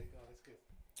 Okay. Oh, that's good.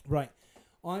 right.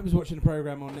 I was watching a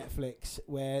program on Netflix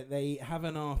where they have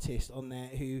an artist on there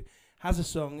who has a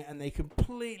song and they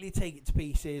completely take it to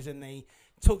pieces and they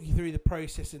talk you through the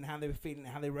process and how they were feeling,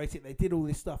 how they wrote it. They did all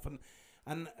this stuff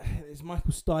and there's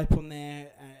Michael Stipe on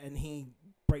there and he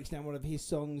breaks down one of his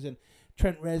songs and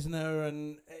Trent Reznor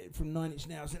and from Nine Inch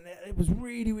Nails, and it was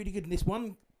really, really good. And this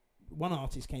one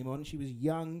artist came on. She was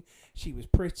young, she was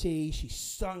pretty, she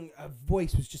sung. Her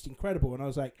voice was just incredible, and I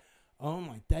was like, "Oh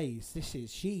my days,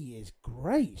 she is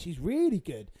great. She's really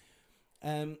good."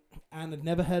 And I'd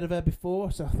never heard of her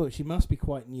before, so I thought she must be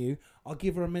quite new. I'll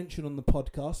give her a mention on the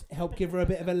podcast, help give her a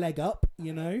bit of a leg up,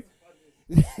 you know.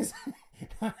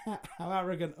 How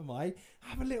arrogant am I?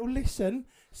 Have a little listen.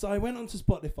 So I went onto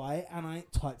Spotify and I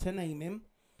typed her name in,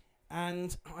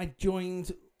 and I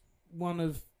joined one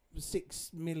of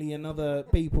 6 million other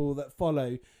people that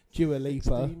follow Dua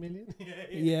Lipa. 60 million?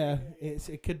 Yeah,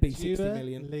 it could be 60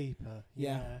 million. Lipa.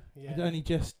 Yeah. I'd only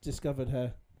just discovered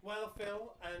her. Well,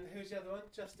 Phil, and who's the other one?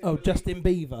 Justin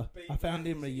Bieber. I found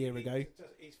him a year ago.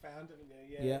 He's found, haven't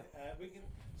you? Yeah.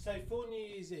 So for New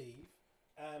Year's Eve,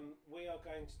 we are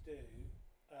going to do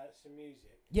some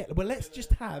music. Yeah, well, let's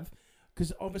just have,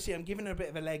 because obviously I'm giving her a bit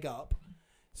of a leg up.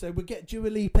 So we'll get Dua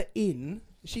Lipa in.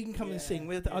 She can come and sing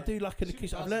with. I'll do like an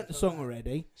acoustic. I've learnt the song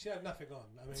already. She had nothing on.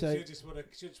 I mean, So- she'll just want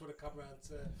to come round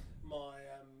to my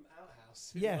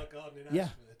outhouse in Yeah. my garden in Yeah.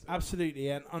 Ashford. Absolutely,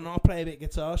 and I'll play a bit of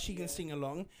guitar. She can sing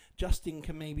along. Justin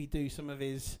can maybe do some of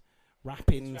his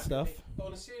rapping stuff. But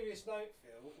on a serious note,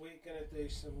 Phil, we're going to do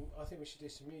some. I think we should do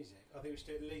some music. I think we should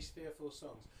do at least 3 or 4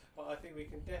 songs. But I think we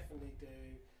can definitely do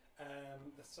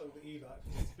the song that you like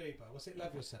from Justin Bieber. What's it?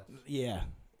 Love Yourself. Yeah,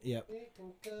 yeah. You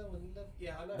can go and love.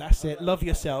 Yeah, I know. That's I it. know. Love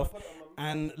Yourself I'll put it on my-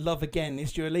 and Love Again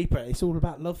is Dua Lipa. It's all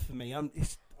about love for me. I'm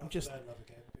just. I'll learn Love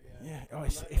Again, but Yeah,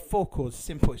 it's 4 chords,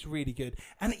 simple. It's really good,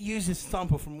 and it uses a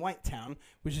sample from White Town,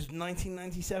 which is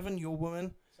 1997. Your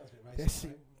Woman. Sounds a bit Yes, racist.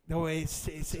 right? No, it's.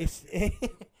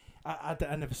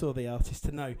 I never saw the artist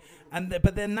to know,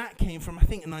 but then that came from I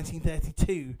think a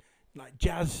 1932 like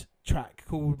jazz track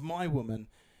called My Woman,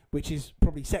 which is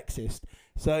probably sexist.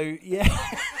 So yeah,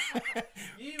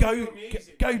 You go and your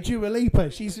music, go mate. Dua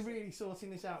Lipa. She's really sorting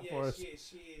this out for us. She is.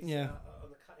 She is. Yeah. On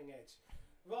the cutting edge.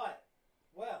 Right.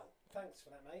 Well, thanks for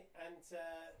that, mate. And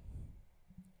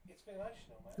it's been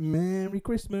emotional, man. Merry Merry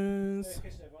Christmas.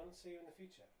 Christmas, everyone. See you in the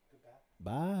future.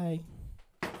 Goodbye.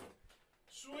 Bye.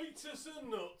 Sweet as a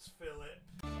nut, Philip.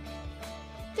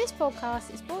 This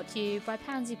podcast is brought to you by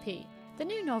Pansy Pete, the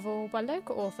new novel by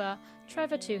local author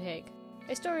Trevor Tuhig.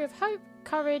 A story of hope,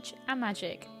 courage and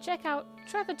magic. Check out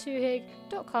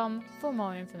trevortuhig.com for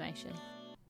more information.